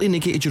just completely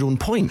negated your own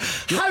point.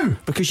 How?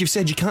 Because you've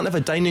said you can't have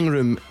a dining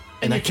room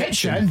in a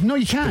kitchen. No,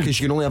 you can't.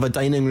 Because you can only have a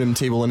dining room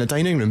table in a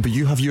dining room, but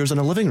you have yours in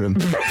a living room.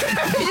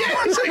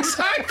 Yes,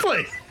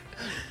 exactly.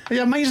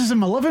 Yeah, mine's is in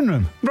my living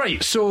room.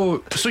 Right,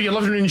 so your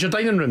living room's your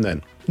dining room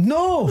then?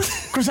 No,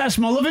 because that's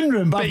my living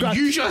room. But, But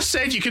you just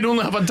said you can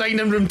only have a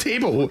dining room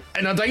table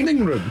in a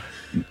dining room.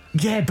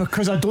 Yeah,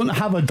 because I don't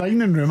have a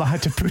dining room, I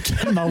had to put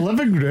it in my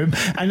living room,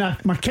 and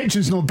my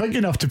kitchen's not big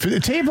enough to put the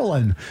table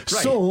in. Right.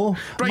 So,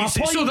 my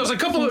so point- there's a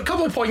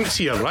couple of points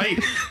here,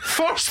 right?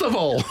 First of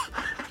all,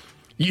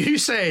 you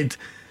said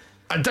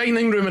a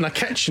dining room and a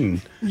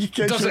kitchen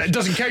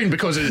doesn't count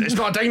because it's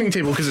not a dining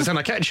table because it's in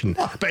a kitchen,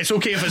 but it's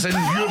okay if it's in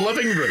your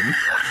living room.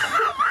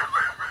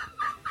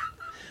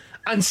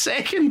 And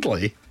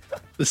secondly,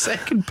 the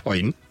second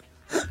point,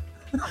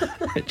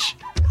 which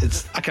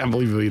I can't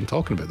believe we're even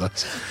talking about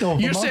this. No,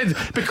 you Mama.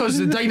 said because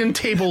the dining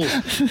table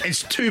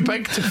is too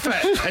big to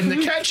fit in the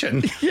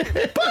kitchen,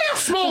 buy a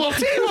smaller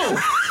table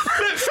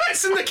that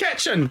fits in the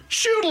kitchen.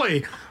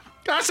 Surely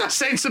that's a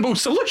sensible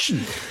solution.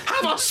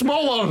 Have a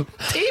smaller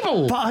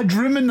table. But I had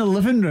room in the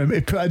living room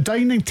to put a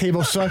dining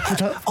table, so I could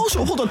have.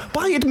 Also, hold on.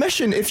 By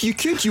admission, if you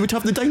could, you would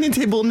have the dining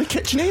table in the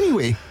kitchen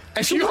anyway.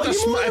 If So you what had are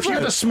you on if you had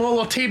about? a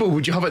smaller table,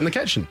 would you have it in the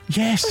kitchen?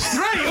 Yes.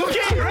 Right,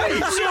 okay,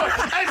 right. So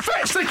it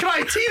fits the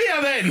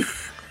criteria then.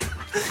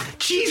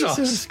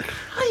 Jesus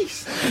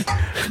Christ.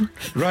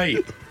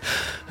 Right.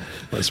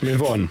 Let's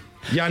move on.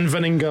 Jan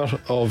Vinninger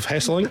of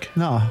Hesselink.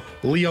 No.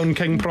 Leon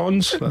King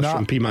Prawns. That's Nah.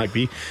 from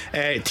PMACB.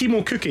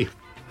 Timo Cookie.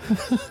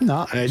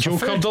 Nah. Joe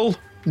Curdle.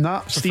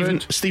 Nah. Stephen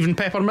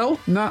Peppermill.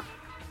 Nah.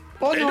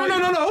 Oh,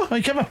 No.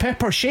 Like have a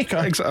pepper shaker.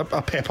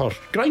 A pepper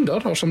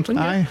grinder or something.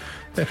 Yeah. Aye.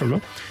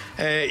 Peppermill.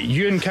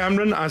 Ewan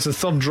Cameron as the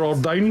third drawer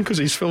down because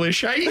he's full of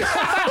shite.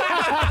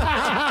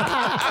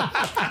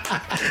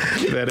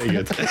 Very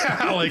good.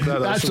 I like that.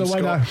 That's from a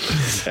winner.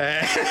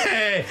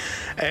 Scott.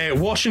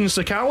 Washing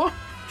Sakala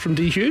from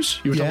D Hughes.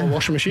 You would have a Yeah.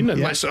 washing machine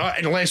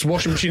unless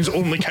washing machines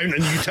only count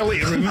in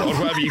utility room or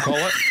whatever you call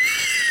it.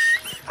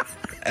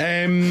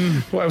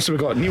 What else have we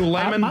got? Neil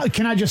Lemon.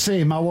 Can I just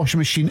say, my washing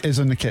machine is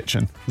in the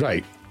kitchen.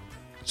 Right.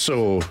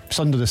 So It's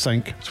under the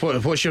sink.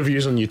 what's your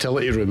views on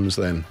utility rooms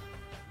then?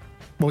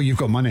 Well, you've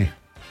got money.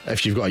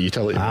 If you've got a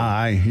utility room.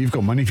 Aye, you've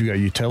got money if you've got a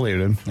utility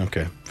room.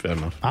 Okay, fair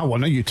enough. I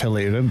want a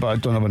utility room, but I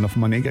don't have enough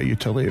money to get a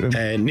utility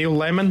room. Neil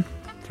Lemon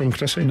from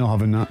Chrissy. Not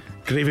having that.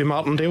 Gravy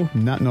Martindale.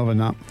 Not having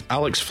that.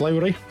 Alex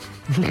Flowery.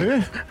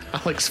 Who?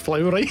 Alex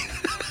Flowery.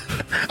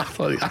 I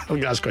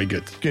think that's quite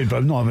good. Good, but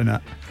I'm not having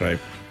that. Right.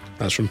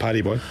 That's from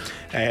Paddy Boy.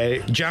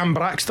 Jam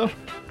Braxter.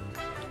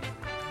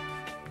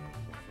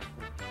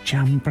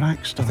 Jam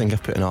Braxton. I think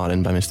I've put an R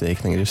in by mistake.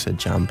 I think I just said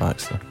Jam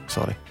Baxter.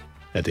 Sorry.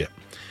 Idiot.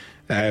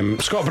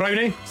 Scott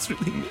Brownie.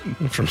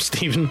 From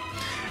Stephen.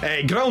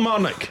 Grill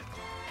Marnick.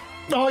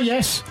 Oh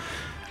yes.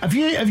 Have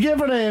you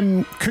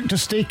ever cooked a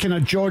steak in a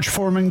George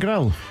Foreman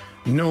grill?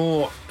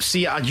 No,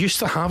 see, I used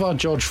to have a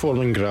George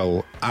Foreman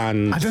grill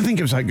and... I don't think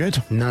it was that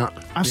good. Nah.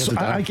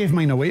 I gave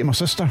mine away to my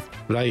sister.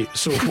 Right,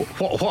 so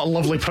what a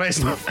lovely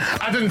present.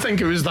 I didn't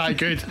think it was that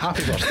good.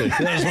 Happy birthday.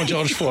 There's my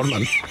George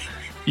Foreman.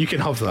 You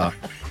can have that,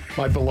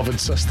 my beloved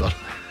sister.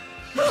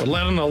 We're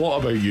learning a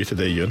lot about you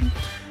today, Ewan.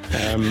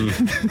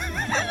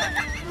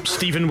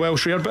 Stephen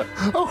Welsh Rarebit.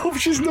 I hope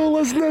she's not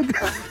listening,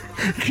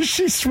 because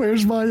she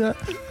swears by it.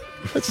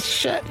 It's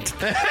shit.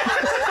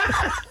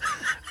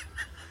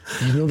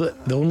 You know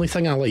that the only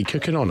thing I like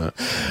cooking on it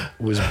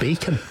was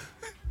bacon.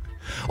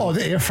 Oh,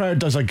 the air fryer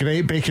does a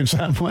great bacon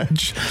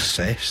sandwich.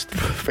 Obsessed.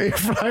 Air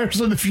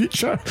fryers in the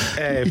future.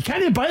 You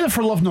can't buy them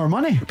for love nor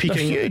money. They're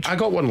Peking. huge. I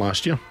got one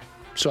last year.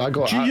 So I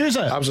got. Do you use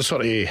it? I was a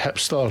sort of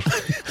hipster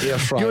air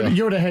fryer.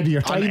 You're ahead of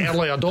your time. An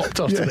early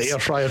adopter to the Yes. air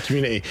fryer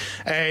community.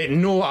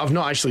 No, I've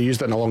not actually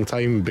used it in a long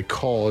time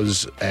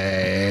because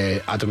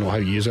I don't know how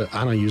to use it.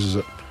 Anna uses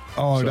it.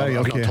 Oh, So right,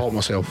 I've okay. not taught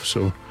myself.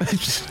 So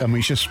I mean,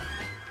 it's just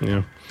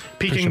yeah.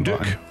 Peking a Duke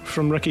button.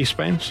 from Ricky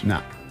Spence.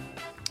 nah.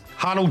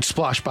 Harold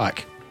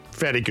Splashback,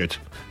 very good.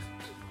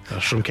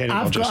 That's from Kenny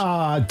I've Burgess.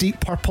 got a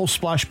deep purple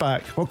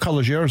splashback. What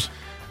colour's yours?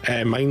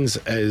 Mine's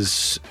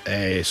is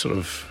sort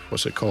of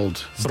what's it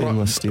called?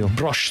 Stainless steel.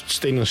 Brushed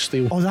stainless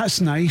steel. Oh,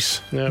 that's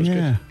nice. Yeah, it's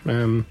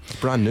good.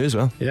 Brand new as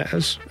well. Yeah, it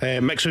is.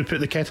 Mix who put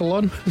the kettle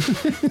on.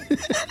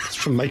 It's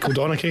from Michael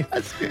Donachie.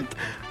 That's good.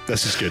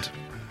 This is good.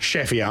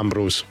 Chefy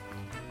Ambrose.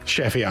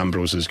 Chefy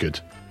Ambrose is good.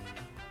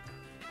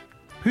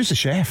 Who's the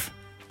chef?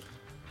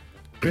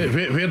 Where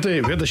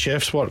the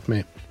chefs work,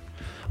 mate?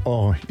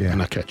 Oh, yeah. In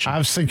a kitchen. I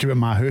was thinking about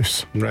my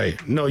house. Right.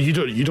 No, you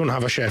don't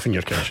have a chef in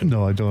your kitchen.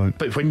 No, I don't.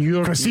 But when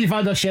you're Because see, if I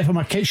had a chef in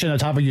my kitchen,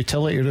 I'd have a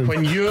utility room.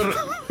 when you're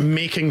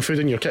making food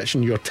in your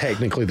kitchen, you're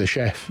technically the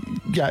chef.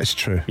 Yeah, it's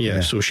true.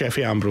 Yeah. So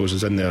Chefy Ambrose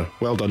is in there.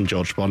 Well done,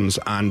 George Burns.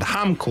 And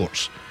Ham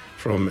Courts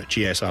from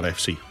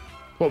GSRFC.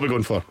 What are we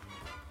going for?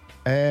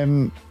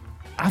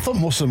 I thought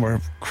most of them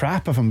were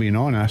crap, if I'm being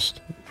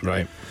honest.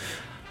 Right.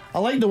 I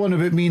like the one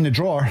about me in the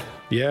drawer.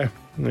 Yeah,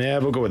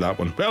 we'll go with that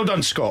one. Well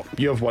done, Scott.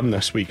 You have won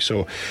this week.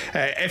 So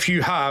if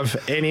you have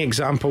any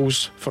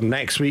examples for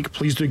next week,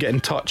 please do get in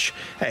touch.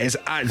 It is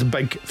at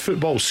Big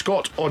Football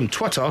Scott on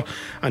Twitter,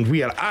 and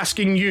we are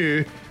asking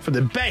you for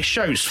the best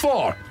shouts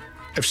for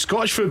if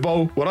Scottish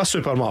football were a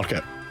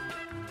supermarket.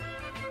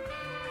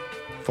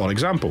 For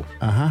example,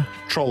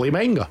 Trolley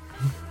Menga.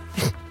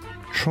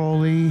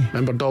 Trolley.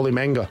 Remember Dolly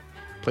Menga?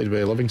 Played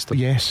by Livingston.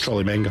 Yes.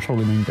 Trolley Menga.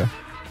 Trolley Menga.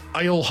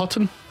 Isle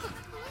Hutton.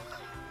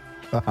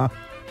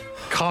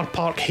 Car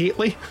Park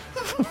Hateley.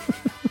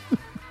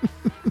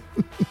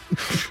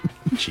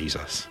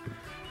 Jesus.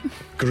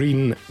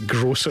 Green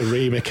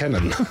Grocery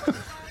McKinnon.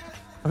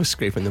 I was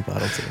scraping the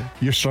barrel today.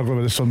 You're struggling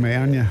with this one, mate,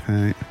 aren't you?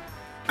 Right.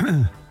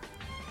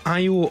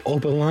 Io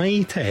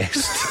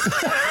test.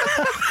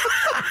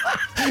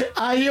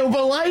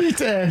 eye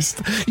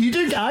test. You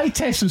do get eye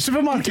tests in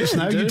supermarkets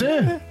now. You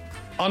do.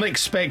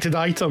 Unexpected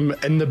item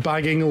in the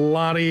bagging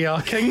Larry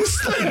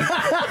Kingston.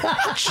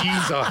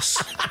 Jesus.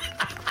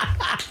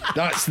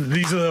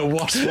 These are the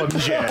worst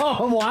ones yet.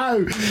 Oh,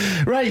 wow.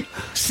 Right.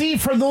 See,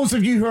 for those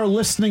of you who are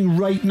listening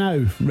right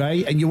now,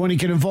 right, and you want to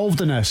get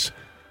involved in this,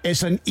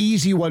 it's an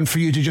easy one for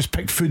you to just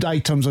pick food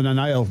items on an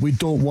aisle. We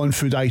don't want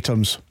food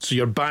items. So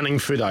you're banning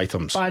food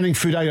items. Banning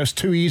food items,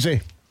 too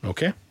easy.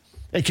 Okay.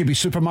 It could be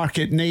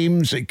supermarket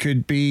names. It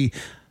could be,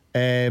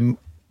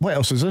 what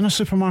else is in a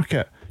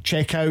supermarket?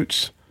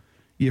 Checkouts.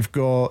 You've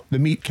got the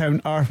meat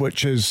counter,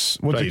 which is,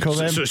 what do you call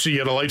them? So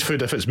you're allowed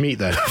food if it's meat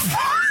then?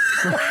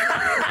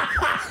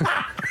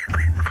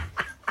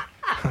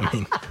 I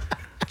mean,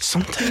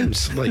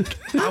 sometimes,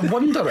 I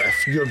wonder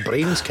if your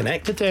brain's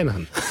connected to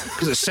anything.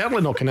 Because it's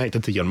certainly not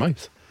connected to your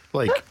mouth.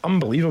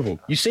 Unbelievable.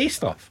 You say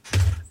stuff,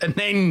 and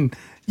then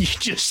you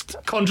just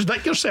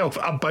contradict yourself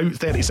about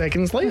 30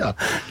 seconds later.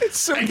 It's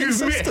so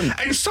consistent.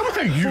 And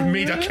somehow you've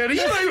made a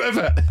career out of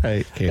it.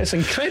 Right, okay. It's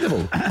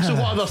incredible. So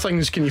what other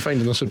things can you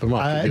find in the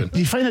supermarket?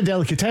 You find a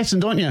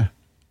delicatessen, don't you?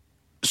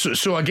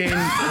 So again,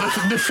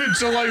 the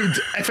food's allowed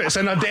if it's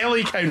in a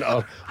deli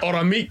counter or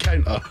a meat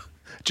counter,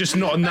 just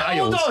not in the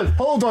aisles.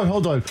 Hold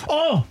on.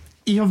 Oh,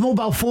 you have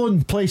mobile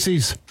phone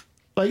places.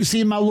 Like,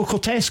 see, in my local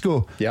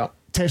Tesco. Yeah.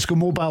 Tesco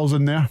Mobile's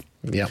in there.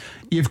 Yeah.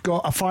 You've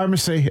got a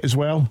pharmacy as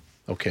well.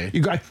 Okay.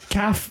 You've got a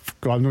cafe.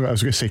 I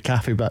was going to say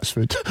cafe, but that's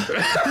food.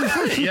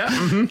 Yeah.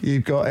 Mm-hmm.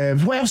 You've got.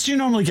 What else do you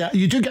normally get?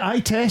 You do get eye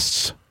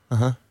tests.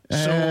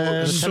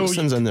 The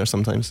Simpsons in there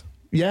sometimes.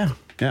 Yeah.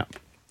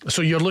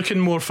 So you're looking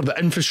more for the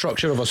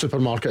infrastructure of a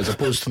supermarket as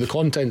opposed to the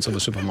contents of a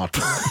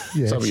supermarket. Yes.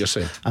 Is that what you're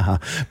saying?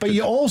 But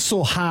you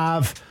also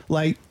have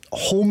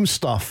home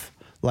stuff,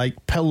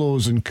 like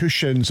pillows and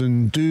cushions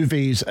and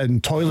duvets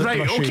and toilet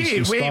brushes. Right, okay,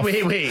 and stuff.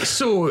 wait.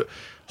 So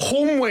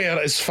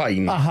homeware is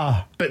fine,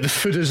 but the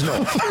food is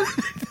not.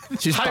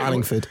 She's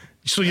banning food.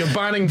 So you're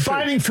banning food?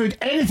 Banning food.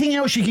 Anything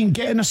else you can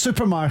get in a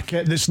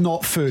supermarket that's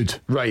not food.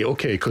 Right,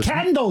 okay.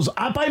 Candles.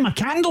 I buy my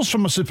candles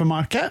from a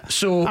supermarket.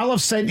 So I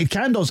love scented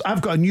candles.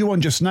 I've got a new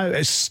one just now.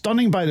 It's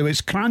stunning, by the way.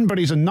 It's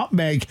cranberries and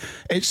nutmeg.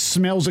 It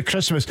smells of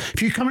Christmas.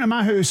 If you come into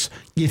my house,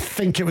 you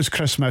think it was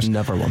Christmas.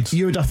 Never once.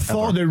 You would have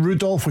thought that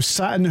Rudolph was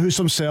sat in the house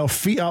himself,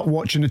 feet up,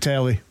 watching the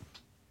telly.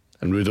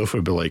 And Rudolph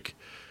would be like,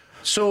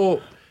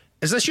 so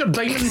is this your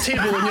dining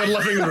table in your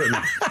living room?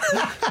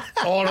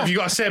 Or have you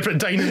got a separate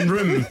dining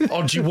room?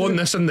 Or do you want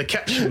this in the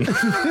kitchen?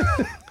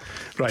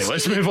 Right,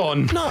 let's move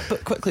on. No,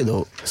 but quickly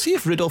though, see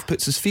if Rudolph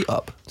puts his feet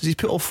up. Does he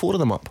put all four of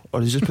them up?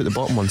 Or does he just put the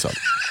bottom ones up?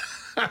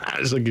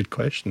 That's a good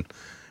question.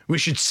 We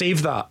should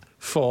save that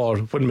for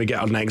when we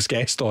get our next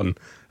guest on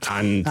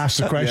and Ask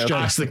the question.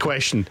 Ask the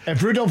question.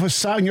 If Rudolph was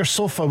sat on your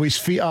sofa with his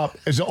feet up,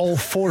 is it all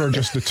four or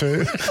just the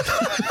two?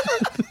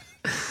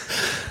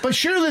 But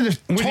surely the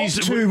top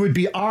two would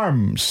be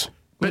arms.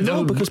 But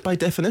no, because by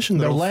definition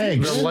they're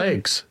legs. They're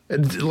legs.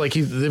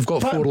 They've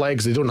got four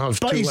legs. They don't have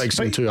two legs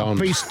and two arms.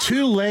 But his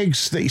two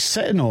legs that he's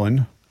sitting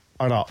on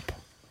are up.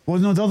 Well,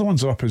 no, the other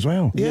ones are up as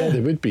well. Yeah, they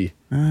would be.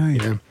 Aye.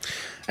 Yeah.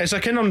 It's a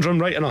conundrum,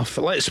 right enough.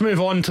 Let's move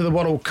on to the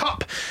World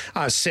Cup,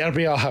 as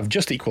Serbia have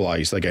just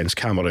equalised against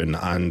Cameroon,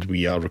 and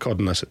we are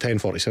recording this at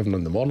 10:47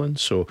 in the morning,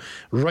 so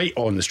right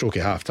on the stroke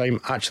of half time.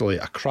 Actually,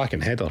 a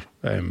cracking header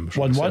from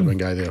the Serbian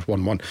guy there,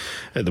 1-1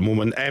 at the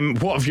moment.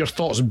 What have your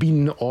thoughts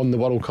been on the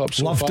World Cup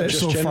so Loved far? it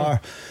so far.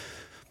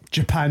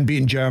 Japan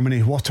beating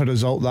Germany, what a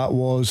result that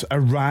was.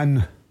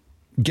 Iran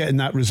getting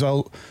that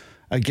result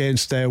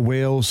against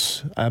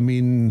Wales. I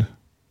mean,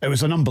 it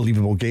was an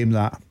unbelievable game,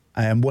 that.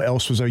 What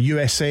else was there?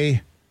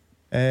 USA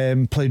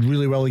played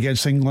really well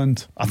against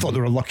England. I thought they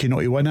were lucky not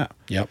to win it.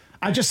 Yep.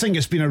 I just think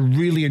it's been a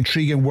really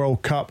intriguing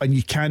World Cup, and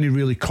you can't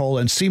really call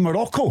it. And see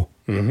Morocco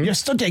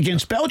yesterday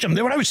against Belgium.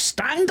 They were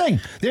outstanding.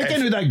 They're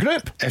getting out of that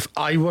group. If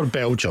I were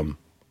Belgium,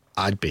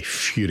 I'd be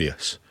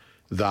furious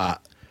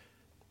that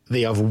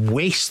they have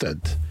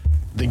wasted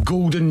the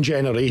golden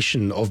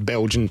generation of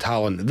Belgian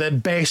talent, the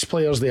best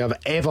players they have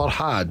ever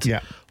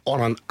had,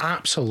 on an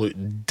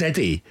absolute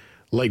diddy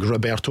like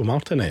Roberto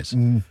Martinez.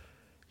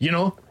 You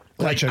know?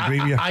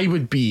 I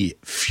would be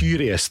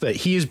furious that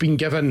he has been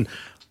given,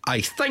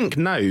 I think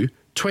now,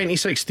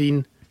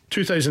 2016,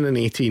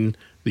 2018,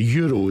 the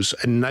Euros,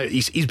 and now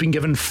he's been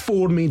given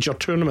 4 major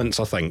tournaments,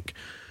 I think.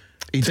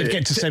 He did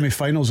get to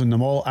semi-finals in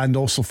them all and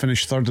also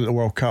finished third at the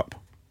World Cup.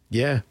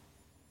 Yeah.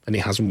 And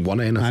he hasn't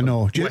won anything. I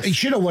know. He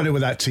should have won it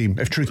with that team,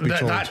 if truth be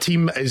told. That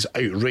team is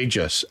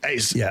outrageous.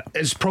 It's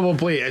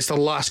their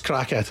last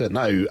crack at it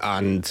now,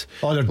 and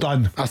they're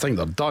done. I think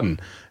they're done.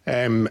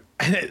 And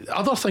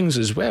other things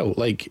as well,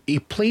 like he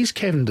plays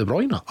Kevin De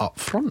Bruyne up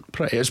front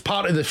as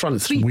part of the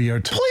front three.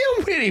 Weird. Play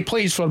him where he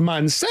plays for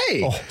Man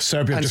City.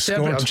 Serbia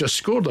have just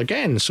scored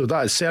again. So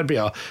that is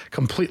Serbia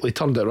completely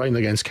turned it around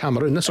against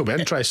Cameroon. This will be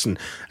interesting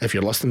if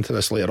you're listening to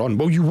this later on.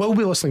 Well, you will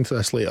be listening to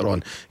this later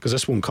on because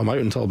this won't come out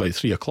until about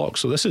 3 o'clock.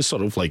 So this is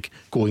sort of like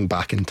going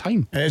back in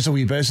time. It is a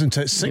wee bit, isn't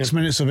it? 6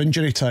 minutes of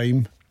injury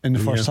time in the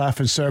first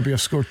half, and Serbia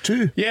scored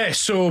 2. Yeah,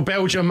 so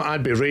Belgium,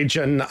 I'd be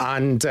raging,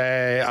 and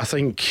I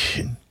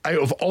think out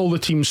of all the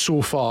teams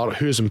so far,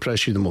 who's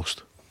impressed you the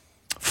most?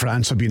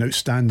 France have been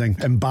outstanding.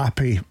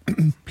 Mbappe,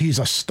 he's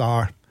a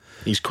star.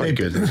 He's quite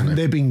good, isn't he?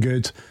 They've been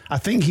good. I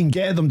think he can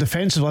get at them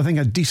defensively. I think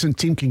a decent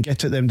team can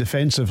get at them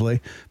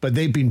defensively, but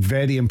they've been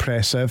very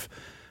impressive.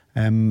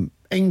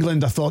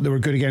 England, I thought they were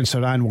good against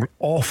Iran, were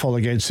awful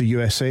against the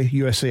USA.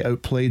 USA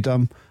outplayed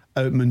them,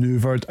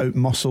 outmaneuvered,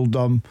 outmuscled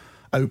them,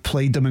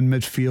 outplayed them in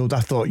midfield.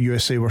 I thought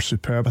USA were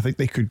superb. I think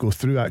they could go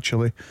through,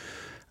 actually.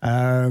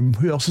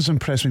 Who else has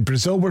impressed me?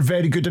 Brazil were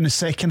very good in the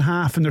second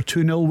half in their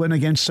 2-0 win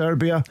against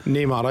Serbia.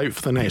 Neymar out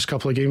for the next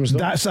couple of games, though.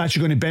 That's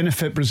actually going to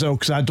benefit Brazil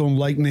because I don't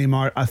like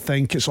Neymar. I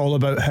think it's all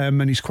about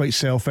him and he's quite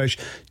selfish.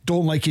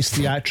 Don't like his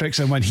theatrics,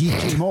 and when he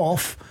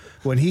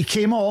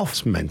came off,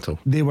 it's mental.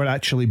 They were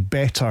actually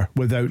better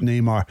without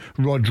Neymar.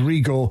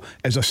 Rodrigo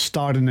is a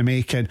star in the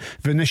making.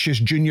 Vinicius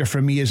Jr.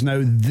 for me is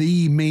now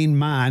the main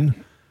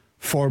man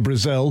for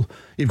Brazil.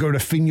 You've got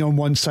Rafinha on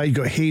one side, you've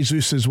got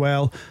Jesus as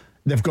well.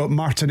 They've got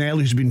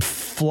Martinelli, who's been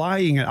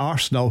flying at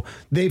Arsenal.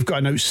 They've got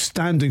an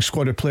outstanding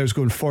squad of players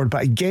going forward.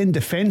 But again,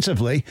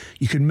 defensively,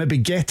 you can maybe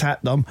get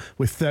at them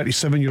with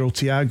 37-year-old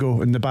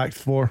Thiago in the back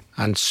four.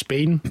 And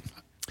Spain?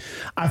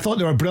 I thought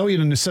they were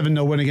brilliant in the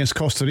 7-0 win against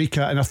Costa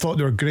Rica, and I thought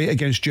they were great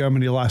against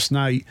Germany last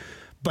night.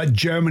 But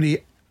Germany,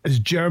 as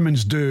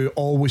Germans do,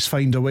 always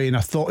find a way, and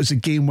I thought as the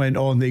game went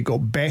on they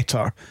got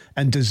better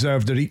and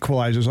deserved their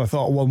equalisers. I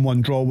thought a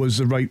 1-1 draw was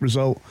the right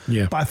result.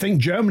 Yeah. But I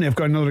think Germany have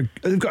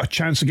they've got a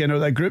chance of getting out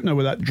of that group now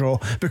with that draw,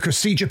 because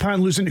see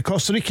Japan losing to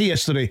Costa Rica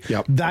yesterday,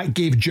 that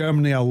gave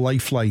Germany a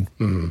lifeline.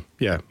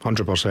 Yeah,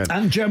 100%.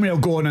 And Germany will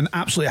go on and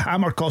absolutely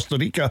hammer Costa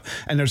Rica,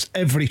 and there's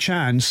every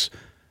chance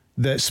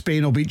that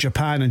Spain will beat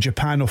Japan and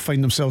Japan will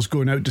find themselves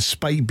going out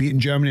despite beating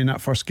Germany in that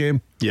first game.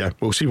 Yeah,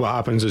 we'll see what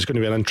happens. It's going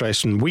to be an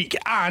interesting week.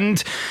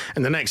 And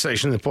in the next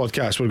section of the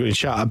podcast, we're going to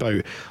chat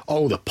about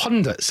all the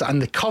pundits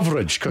and the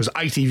coverage, because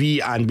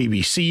ITV and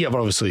BBC are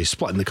obviously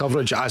splitting the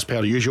coverage as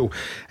per usual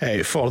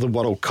for the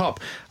World Cup.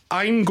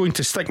 I'm going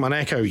to stick my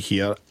neck out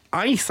here.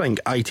 I think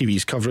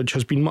ITV's coverage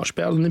has been much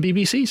better than the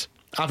BBC's.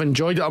 I've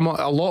enjoyed it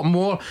a lot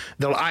more.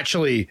 They're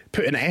actually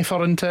putting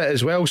effort into it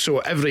as well. So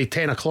every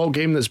 10 o'clock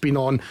game that's been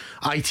on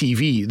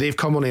ITV, they've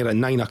come on here at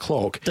 9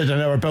 o'clock. Did an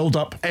hour build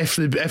up. If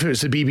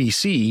it's the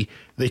BBC,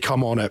 they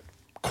come on at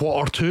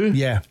 1:45.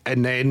 Yeah.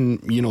 And then,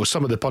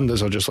 some of the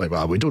pundits are just like,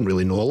 well, we don't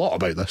really know a lot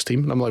about this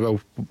team. And I'm like,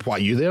 well, why are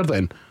you there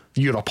then?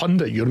 You're a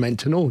pundit. You're meant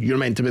to know. You're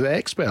meant to be the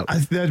expert.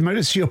 I might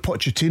have seen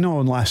Pochettino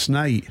on last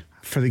night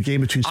for the game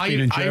between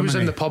Spain and Germany. I was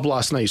in the pub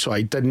last night, so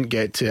I didn't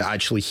get to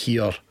actually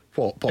hear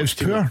what Pochettino... It was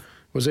poor.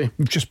 Was he?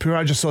 Just poor.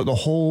 I just thought the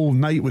whole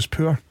night was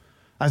poor.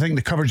 I think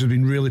the coverage has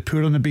been really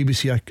poor on the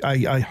BBC.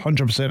 I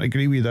 100%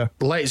 agree with you there.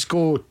 Let's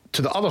go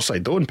to the other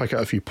side though and pick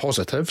out a few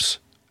positives.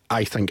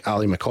 I think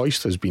Ali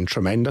McCoist has been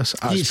tremendous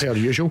as per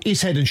usual.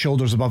 He's head and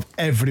shoulders above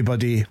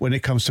everybody when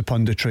it comes to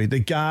punditry. The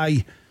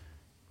guy,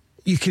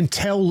 you can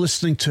tell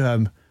listening to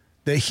him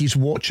that he's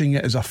watching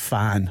it as a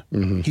fan.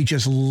 He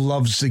just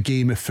loves the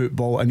game of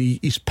football, and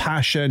his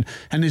passion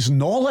and his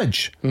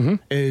knowledge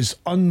is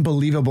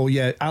unbelievable.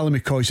 Yeah, Ali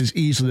McCoist is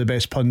easily the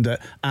best pundit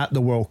at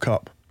the World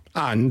Cup.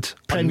 And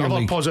Premier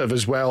another League. positive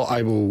as well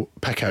I will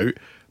pick out.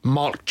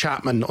 Mark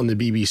Chapman on the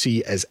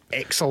BBC is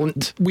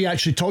excellent. We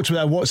actually talked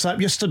about that on WhatsApp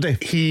yesterday.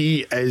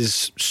 He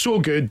is so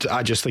good.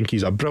 I just think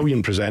he's a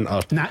brilliant presenter.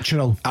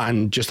 Natural.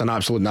 And just an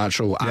absolute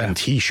natural. Yeah. And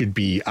he should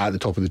be at the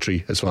top of the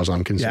tree as far as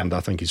I'm concerned. Yeah.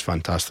 I think he's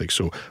fantastic.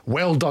 So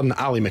well done,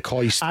 Ali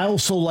McCoist. I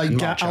also like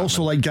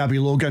Gabby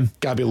Logan.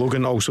 Gabby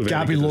Logan also very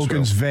Gabby good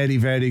Logan's as well. very,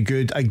 very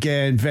good.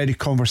 Again, very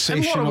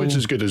conversational. And Laura Woods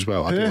is good as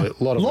well. I do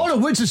like Laura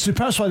Woods is super.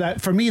 That's why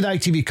that, for me, the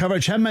ITV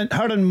coverage, her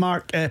and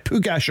Mark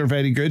Pugash are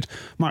very good.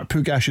 Mark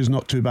Pugash is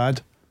not too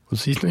bad.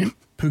 What's his name?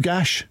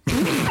 Pugash.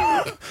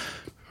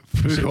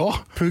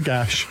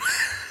 Pugash.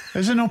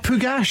 Is it not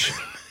Pugash?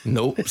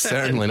 No,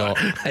 certainly not.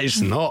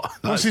 It's not.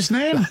 What's his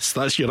name?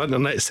 That's your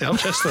internet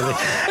search history.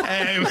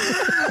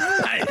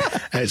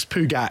 It's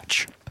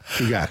Pugaч.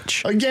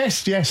 Pugaч. Oh,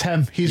 yes,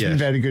 him. He's been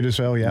very good as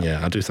well, yeah.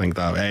 Yeah, I do think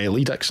that.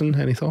 Lee Dixon,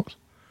 any thoughts?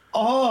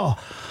 Oh.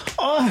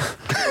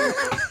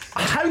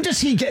 How does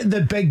he get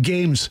the big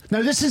games?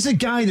 Now, this is a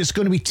guy that's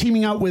going to be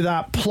teaming up with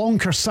that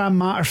plonker Sam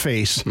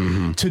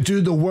Matterface to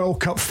do the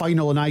World Cup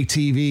final on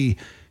ITV.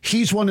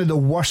 He's one of the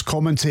worst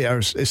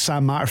commentators, is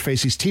Sam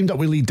Matterface. He's teamed up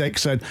with Lee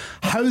Dixon.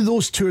 How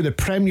those two are the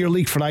Premier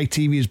League for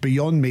ITV is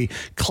beyond me.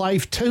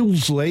 Clive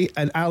Tilsley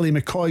and Ali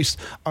McCoist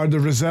are the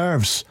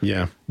reserves.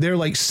 Yeah. They're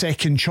like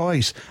second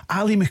choice.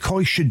 Ali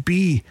McCoy should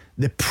be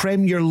the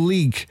Premier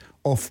League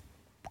of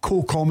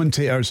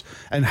co-commentators,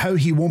 and how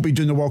he won't be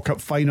doing the World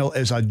Cup final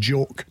is a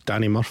joke.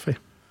 Danny Murphy.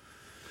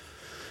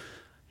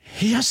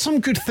 He has some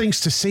good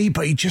things to say,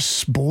 but he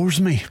just bores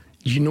me.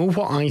 You know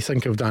what I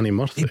think of Danny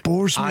Murphy? He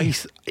bores me.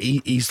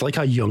 He's like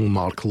a young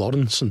Mark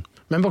Lawrenson.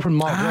 Remember when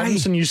Mark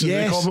Lawrenson used to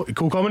do the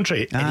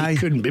co-commentary and he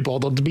couldn't be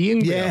bothered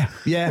being there?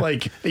 Yeah.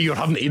 Like, you're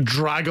having to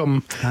drag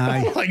him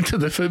like to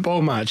the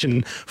football match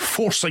and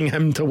forcing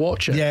him to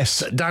watch it.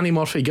 Yes. Danny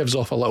Murphy gives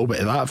off a little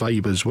bit of that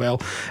vibe as well.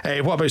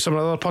 What about some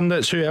of the other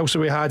pundits? Who else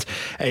have we had?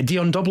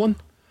 Dion Dublin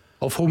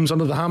of Homes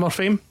Under the Hammer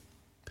fame.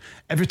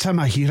 Every time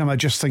I hear him, I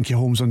just think of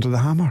Homes Under the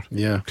Hammer.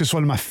 Yeah. Because it's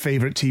one of my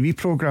favourite TV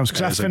programmes.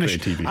 Because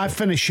I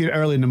finish here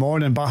early in the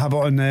morning, but I have it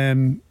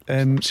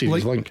on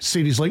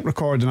Series Link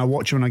record, and I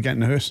watch him when I get in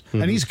the house.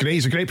 And he's great.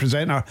 He's a great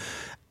presenter.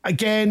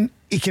 Again,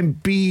 he can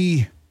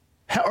be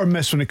hit or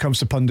miss when it comes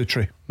to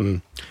punditry.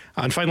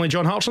 And finally,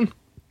 John Hartson.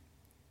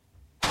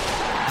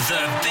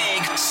 The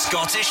Big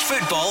Scottish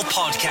Football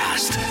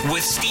Podcast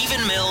with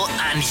Stephen Mill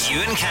and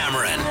Ewan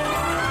Cameron.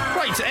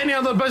 Right, any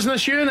other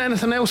business, Ewan?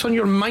 Anything else on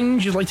your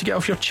mind you'd like to get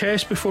off your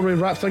chest before we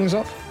wrap things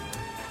up?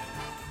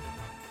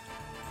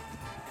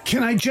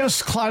 Can I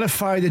just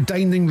clarify the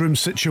dining room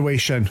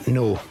situation?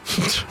 No.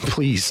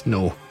 Please,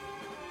 no.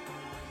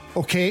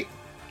 Okay,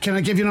 can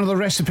I give you another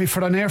recipe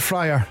for an air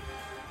fryer?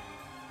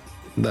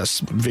 That's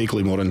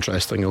vaguely more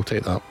interesting, I'll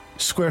take that.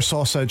 Square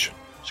sausage.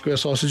 Square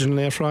sausage in an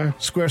air fryer?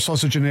 Square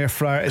sausage in an air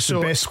fryer. It's the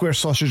best square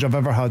sausage I've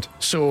ever had.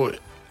 So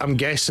I'm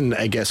guessing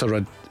it gets rid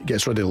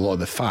of a lot of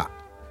the fat.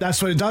 That's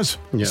what it does.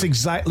 Yeah. It's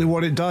exactly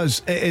what it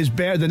does. It is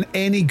better than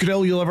any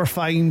grill you'll ever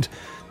find.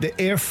 The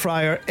air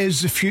fryer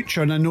is the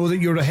future, and I know that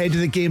you're ahead of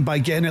the game by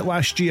getting it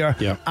last year.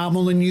 Yeah. I'm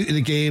only new to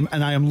the game,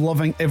 and I am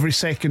loving every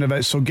second of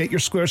it. So get your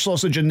square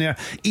sausage in there.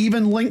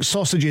 Even link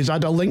sausages. I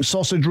had a link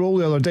sausage roll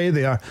the other day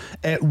there.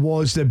 It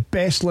was the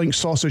best link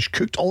sausage,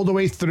 cooked all the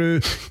way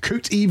through,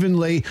 cooked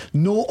evenly,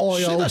 no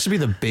oil. That should be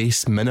the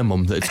base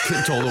minimum, that it's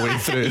cooked all the way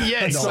through.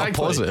 Yeah, It's not exactly.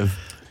 positive.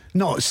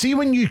 No, see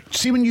when you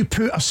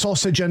put a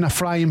sausage in a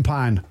frying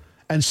pan,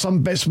 and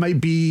some bits might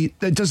be,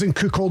 it doesn't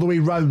cook all the way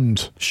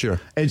round. Sure.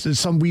 It's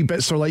some wee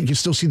bits are like, you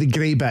still see the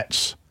grey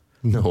bits.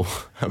 No,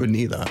 I wouldn't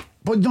eat that.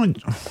 But no,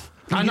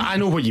 I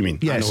know what you mean.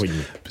 yes, I know what you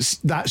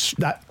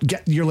mean.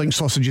 Get your link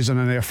sausages in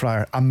an air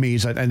fryer,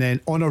 amazing, and then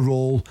on a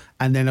roll,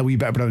 and then a wee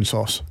bit of brown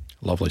sauce.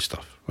 Lovely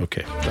stuff.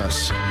 Okay,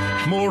 that's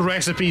more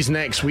recipes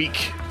next week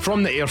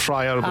from the air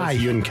fryer with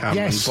Ewan Cameron.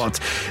 Yes. But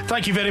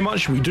thank you very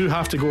much. We do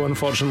have to go,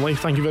 unfortunately.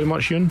 Thank you very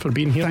much, Ewan, for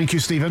being here. Thank you,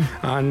 Stephen.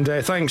 And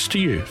thanks to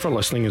you for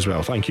listening as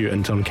well. Thank you,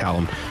 intern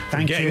Callum,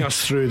 for getting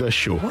us through this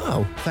show.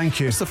 Wow. Thank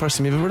you. It's the first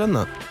time you've ever done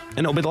that. And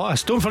it'll be the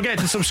last. Don't forget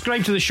to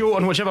subscribe to the show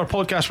on whichever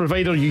podcast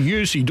provider you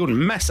use so you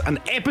don't miss an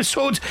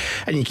episode.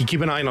 And you can keep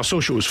an eye on our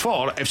socials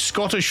for if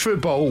Scottish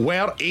football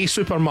were a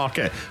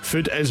supermarket.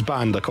 Food is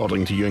banned,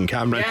 according to Ewan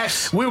Cameron.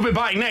 Yes. We'll be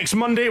back next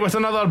Monday with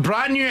another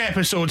brand new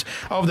episode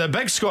of the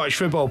Big Scottish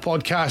Football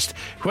Podcast.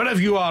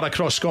 Wherever you are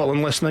across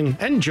Scotland listening,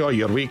 enjoy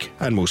your week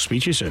and we'll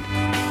speak to you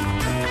soon.